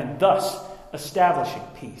new man, thus establishing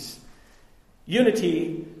peace.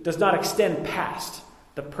 Unity does not extend past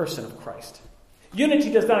the person of Christ.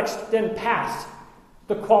 Unity does not extend past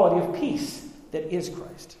the quality of peace that is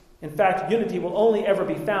Christ. In fact, unity will only ever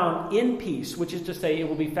be found in peace, which is to say it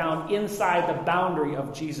will be found inside the boundary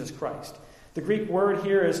of Jesus Christ. The Greek word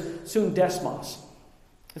here is sundesmos.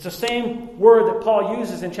 It's the same word that Paul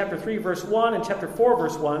uses in chapter 3, verse 1 and chapter 4,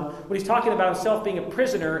 verse 1, when he's talking about himself being a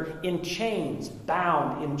prisoner in chains,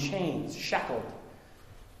 bound in chains, shackled.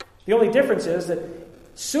 The only difference is that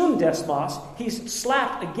sundesmos, he's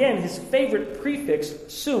slapped again his favorite prefix,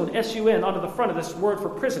 sun, S-U-N, onto the front of this word for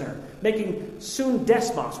prisoner, making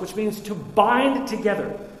sundesmos, which means to bind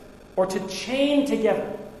together or to chain together.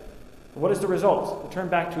 What is the result? We'll turn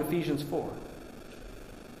back to Ephesians 4.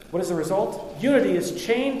 What is the result? Unity is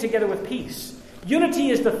chained together with peace. Unity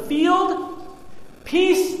is the field.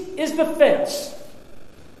 Peace is the fence.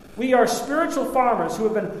 We are spiritual farmers who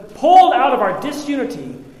have been pulled out of our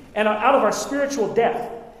disunity and out of our spiritual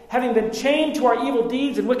death, having been chained to our evil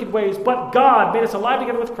deeds and wicked ways. But God made us alive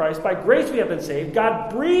together with Christ. By grace we have been saved. God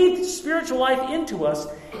breathed spiritual life into us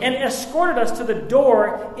and escorted us to the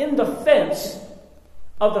door in the fence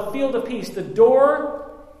of the field of peace. The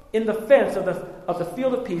door in the fence of the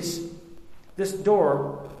field of peace, this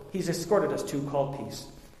door he's escorted us to, called peace.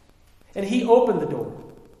 And he opened the door.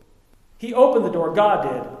 He opened the door,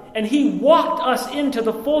 God did. And he walked us into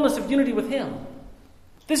the fullness of unity with him.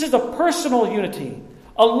 This is a personal unity,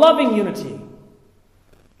 a loving unity.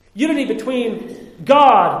 Unity between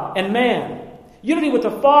God and man. Unity with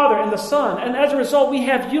the Father and the Son. And as a result, we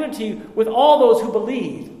have unity with all those who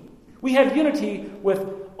believe. We have unity with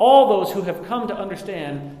all those who have come to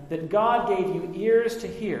understand that God gave you ears to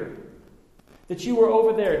hear, that you were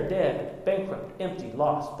over there dead, bankrupt, empty,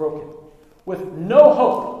 lost, broken, with no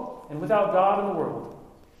hope and without God in the world,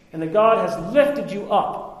 and that God has lifted you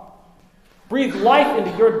up, breathed life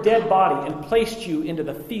into your dead body, and placed you into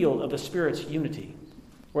the field of the Spirit's unity,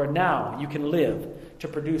 where now you can live to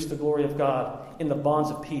produce the glory of God in the bonds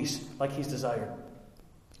of peace like He's desired.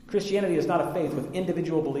 Christianity is not a faith with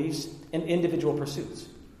individual beliefs and individual pursuits.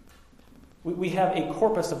 We have a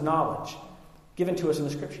corpus of knowledge given to us in the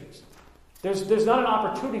Scriptures. There's not an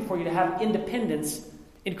opportunity for you to have independence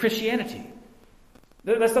in Christianity.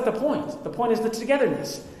 That's not the point. The point is the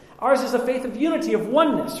togetherness. Ours is a faith of unity, of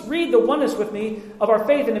oneness. Read the oneness with me of our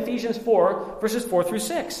faith in Ephesians 4, verses 4 through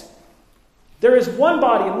 6. There is one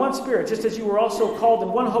body and one Spirit, just as you were also called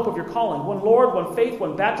in one hope of your calling. One Lord, one faith,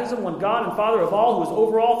 one baptism, one God and Father of all, who is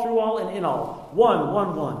over all, through all, and in all.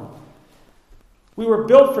 One. We were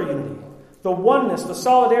built for unity. The oneness, the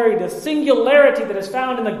solidarity, the singularity that is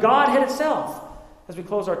found in the Godhead itself. As we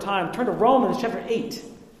close our time, turn to Romans chapter 8,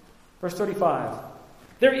 verse 35.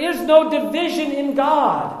 There is no division in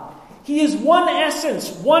God. He is one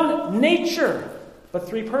essence, one nature, but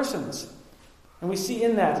three persons. And we see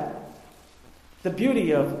in that the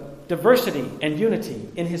beauty of diversity and unity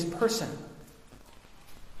in His person.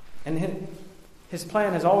 And His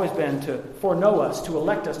plan has always been to foreknow us, to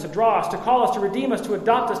elect us, to draw us, to call us, to redeem us, to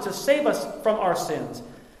adopt us, to save us from our sins.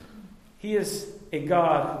 He is a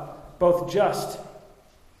God both just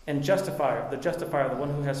and justifier, the one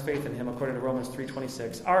who has faith in Him, according to Romans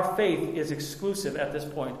 3:26. Our faith is exclusive at this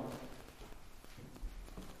point.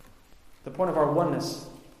 The point of our oneness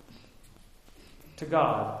to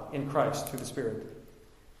God in Christ through the Spirit.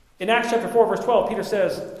 In Acts chapter 4, verse 12, Peter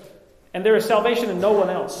says, "And there is salvation in no one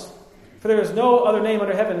else, for there is no other name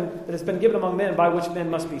under heaven that has been given among men by which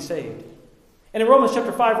men must be saved." And in Romans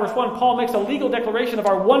chapter 5, verse 1, Paul makes a legal declaration of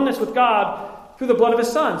our oneness with God through the blood of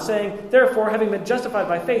His Son, saying, "Therefore, having been justified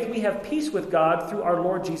by faith, we have peace with God through our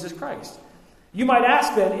Lord Jesus Christ." You might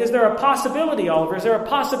ask then, is there a possibility, Oliver, is there a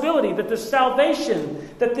possibility that this salvation,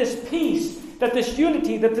 that this peace, that this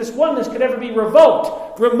unity, that this oneness could ever be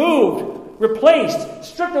revoked, removed, replaced,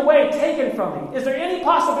 stripped away, taken from me? Is there any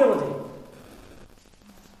possibility?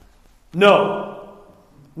 No,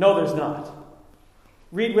 there's not.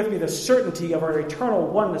 Read with me the certainty of our eternal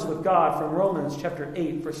oneness with God from Romans chapter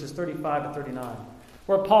 8, verses 35 to 39,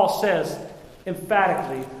 where Paul says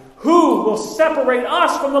emphatically, "Who will separate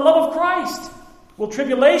us from the love of Christ? Will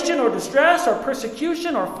tribulation or distress or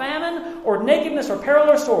persecution or famine or nakedness or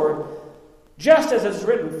peril or sword? Just as it is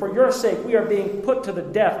written, for your sake we are being put to the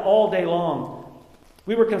death all day long.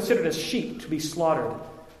 We were considered as sheep to be slaughtered.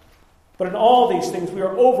 But in all these things we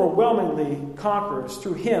are overwhelmingly conquerors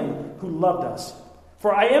through Him who loved us.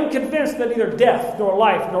 For I am convinced that neither death, nor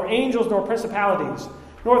life, nor angels, nor principalities,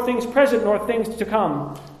 nor things present, nor things to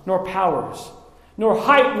come, nor powers, nor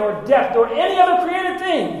height, nor depth, nor any other created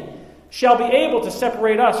thing shall be able to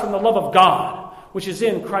separate us from the love of God, which is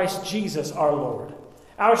in Christ Jesus our Lord."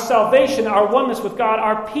 Our salvation, our oneness with God,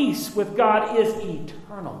 our peace with God is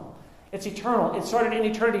eternal. It's eternal. It started in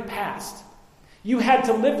eternity past. You had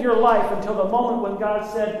to live your life until the moment when God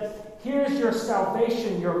said, "Here's your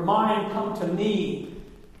salvation, you're mine, come to me.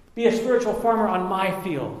 Be a spiritual farmer on my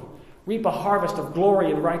field. Reap a harvest of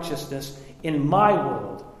glory and righteousness in my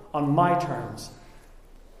world, on my terms."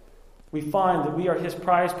 We find that we are His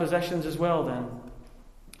prized possessions as well then.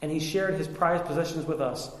 And He shared His prized possessions with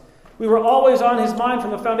us. We were always on His mind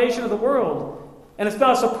from the foundation of the world. And it's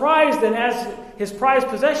not a surprise then, as His prized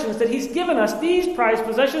possessions, that He's given us these prized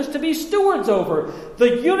possessions to be stewards over.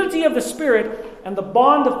 The unity of the Spirit and the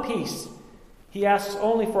bond of peace. He asks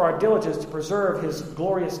only for our diligence to preserve His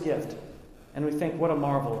glorious gift. And we think, what a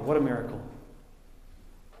marvel, what a miracle.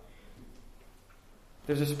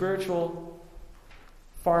 There's a spiritual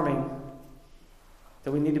farming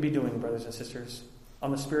that we need to be doing, brothers and sisters,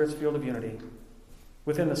 on the Spirit's field of unity,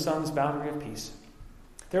 within the Son's boundary of peace.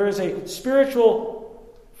 There is a spiritual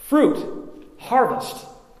fruit, harvest,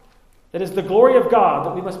 that is the glory of God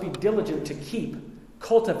that we must be diligent to keep,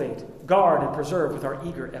 cultivate, guard, and preserve with our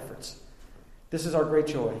eager efforts. This is our great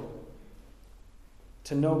joy.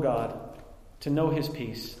 To know God, to know His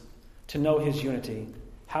peace, to know His unity.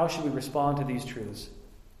 How should we respond to these truths?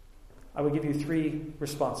 I would give you three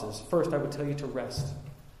responses. First, I would tell you to rest.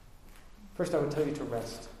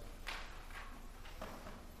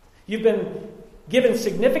 You've been given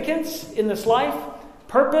significance in this life,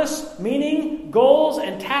 purpose, meaning, goals,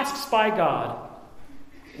 and tasks by God.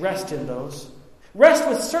 Rest in those. Rest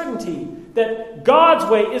with certainty that God's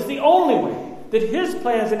way is the only way, that His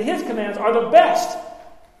plans and His commands are the best,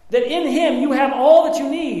 that in Him you have all that you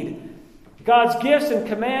need. God's gifts and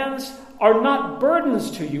commands are not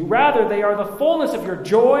burdens to you. Rather, they are the fullness of your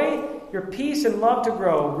joy, your peace, and love to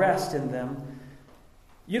grow. Rest in them.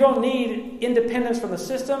 You don't need independence from the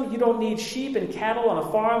system. You don't need sheep and cattle on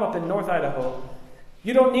a farm up in North Idaho.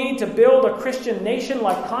 You don't need to build a Christian nation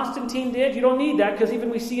like Constantine did. You don't need that, because even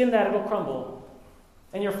we see in that it'll crumble.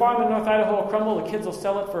 And your farm in North Idaho will crumble. The kids will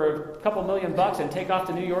sell it for a couple $1 million and take off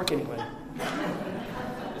to New York anyway.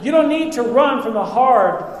 You don't need to run from the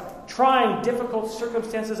hard, trying, difficult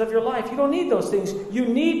circumstances of your life. You don't need those things. You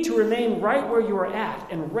need to remain right where you are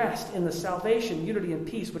at and rest in the salvation, unity, and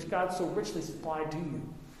peace which God so richly supplied to you.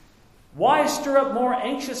 Why stir up more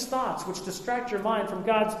anxious thoughts which distract your mind from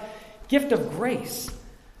God's gift of grace?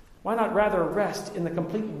 Why not rather rest in the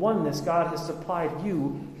complete oneness God has supplied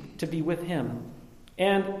you to be with Him?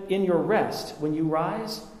 And in your rest, when you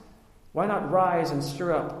rise, why not rise and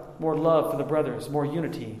stir up more love for the brothers, more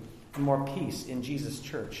unity, and more peace in Jesus'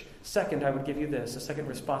 church? Second, I would give you this. The second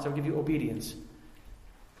response, I would give you obedience.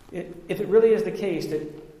 If it really is the case that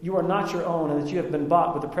you are not your own and that you have been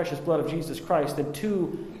bought with the precious blood of Jesus Christ, then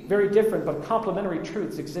two very different but complementary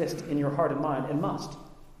truths exist in your heart and mind, and must.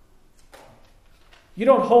 You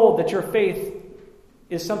don't hold that your faith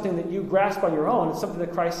is something that you grasp on your own. It's something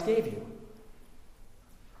that Christ gave you.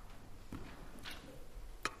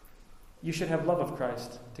 You should have love of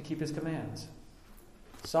Christ to keep His commands.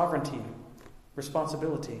 Sovereignty,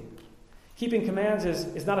 responsibility. Keeping commands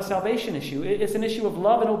is not a salvation issue. It's an issue of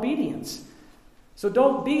love and obedience. So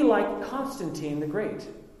don't be like Constantine the Great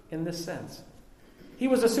in this sense. He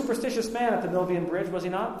was a superstitious man at the Milvian Bridge, was he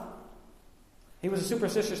not? He was a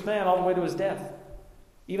superstitious man all the way to his death,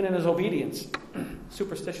 even in his obedience.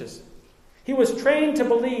 Superstitious. He was trained to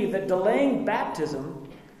believe that delaying baptism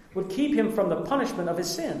would keep him from the punishment of his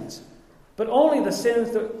sins, but only the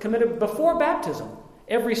sins that committed before baptism.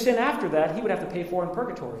 Every sin after that he would have to pay for in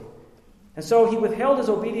purgatory. And so he withheld his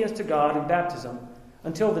obedience to God in baptism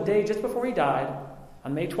until the day just before he died,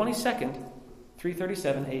 on May 22nd,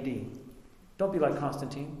 337 AD. Don't be like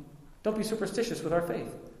Constantine. Don't be superstitious with our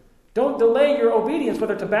faith. Don't delay your obedience,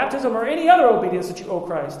 whether to baptism or any other obedience that you owe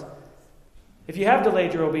Christ. If you have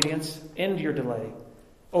delayed your obedience, end your delay.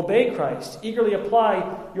 Obey Christ. Eagerly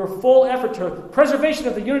apply your full effort to preservation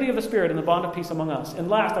of the unity of the Spirit and the bond of peace among us. And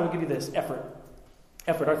last, I will give you this, effort.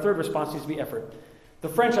 Effort. Our third response needs to be effort. The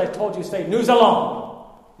French, I told you, say, nous allons.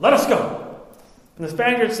 Let us go. And the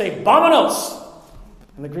Spaniards say, vamonos.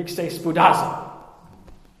 And the Greeks say, spoudazo.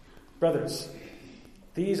 Brothers,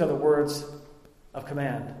 these are the words of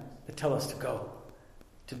command that tell us to go,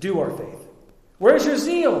 to do our faith. Where's your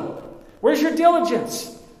zeal? Where's your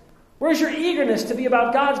diligence? Where's your eagerness to be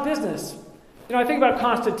about God's business? You know, I think about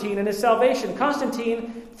Constantine and his salvation.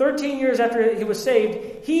 Constantine, 13 years after he was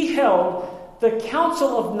saved, he held the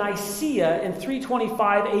Council of Nicaea in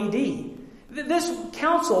 325 AD. This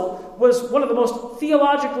council was one of the most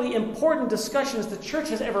theologically important discussions the church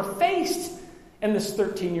has ever faced. And this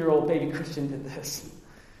 13-year-old baby Christian did this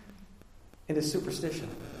in his superstition.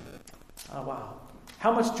 Oh, wow.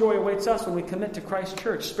 How much joy awaits us when we commit to Christ's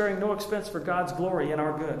church, sparing no expense for God's glory and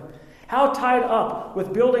our good. How tied up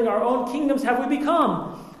with building our own kingdoms have we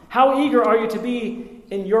become? How eager are you to be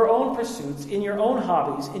in your own pursuits, in your own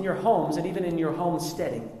hobbies, in your homes, and even in your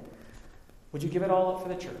homesteading? Would you give it all up for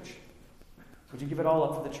the church? Would you give it all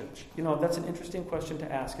up for the church? You know, that's an interesting question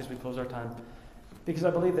to ask as we close our time. Because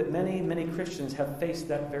I believe that many, many Christians have faced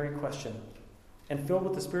that very question. And filled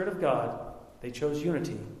with the Spirit of God, they chose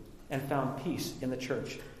unity and found peace in the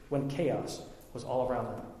church when chaos was all around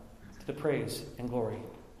them, to the praise and glory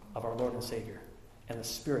of our Lord and Savior and the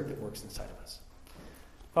Spirit that works inside of us.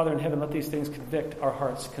 Father in heaven, let these things convict our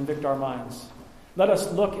hearts, convict our minds. Let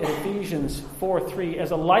us look at Ephesians 4:3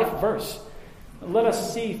 as a life verse. Let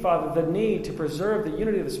us see, Father, the need to preserve the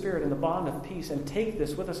unity of the Spirit and the bond of peace, and take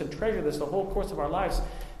this with us and treasure this the whole course of our lives,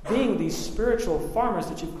 being these spiritual farmers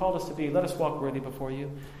that you've called us to be. Let us walk worthy before you.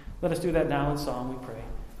 Let us do that now in song, we pray.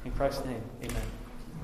 In Christ's name, amen.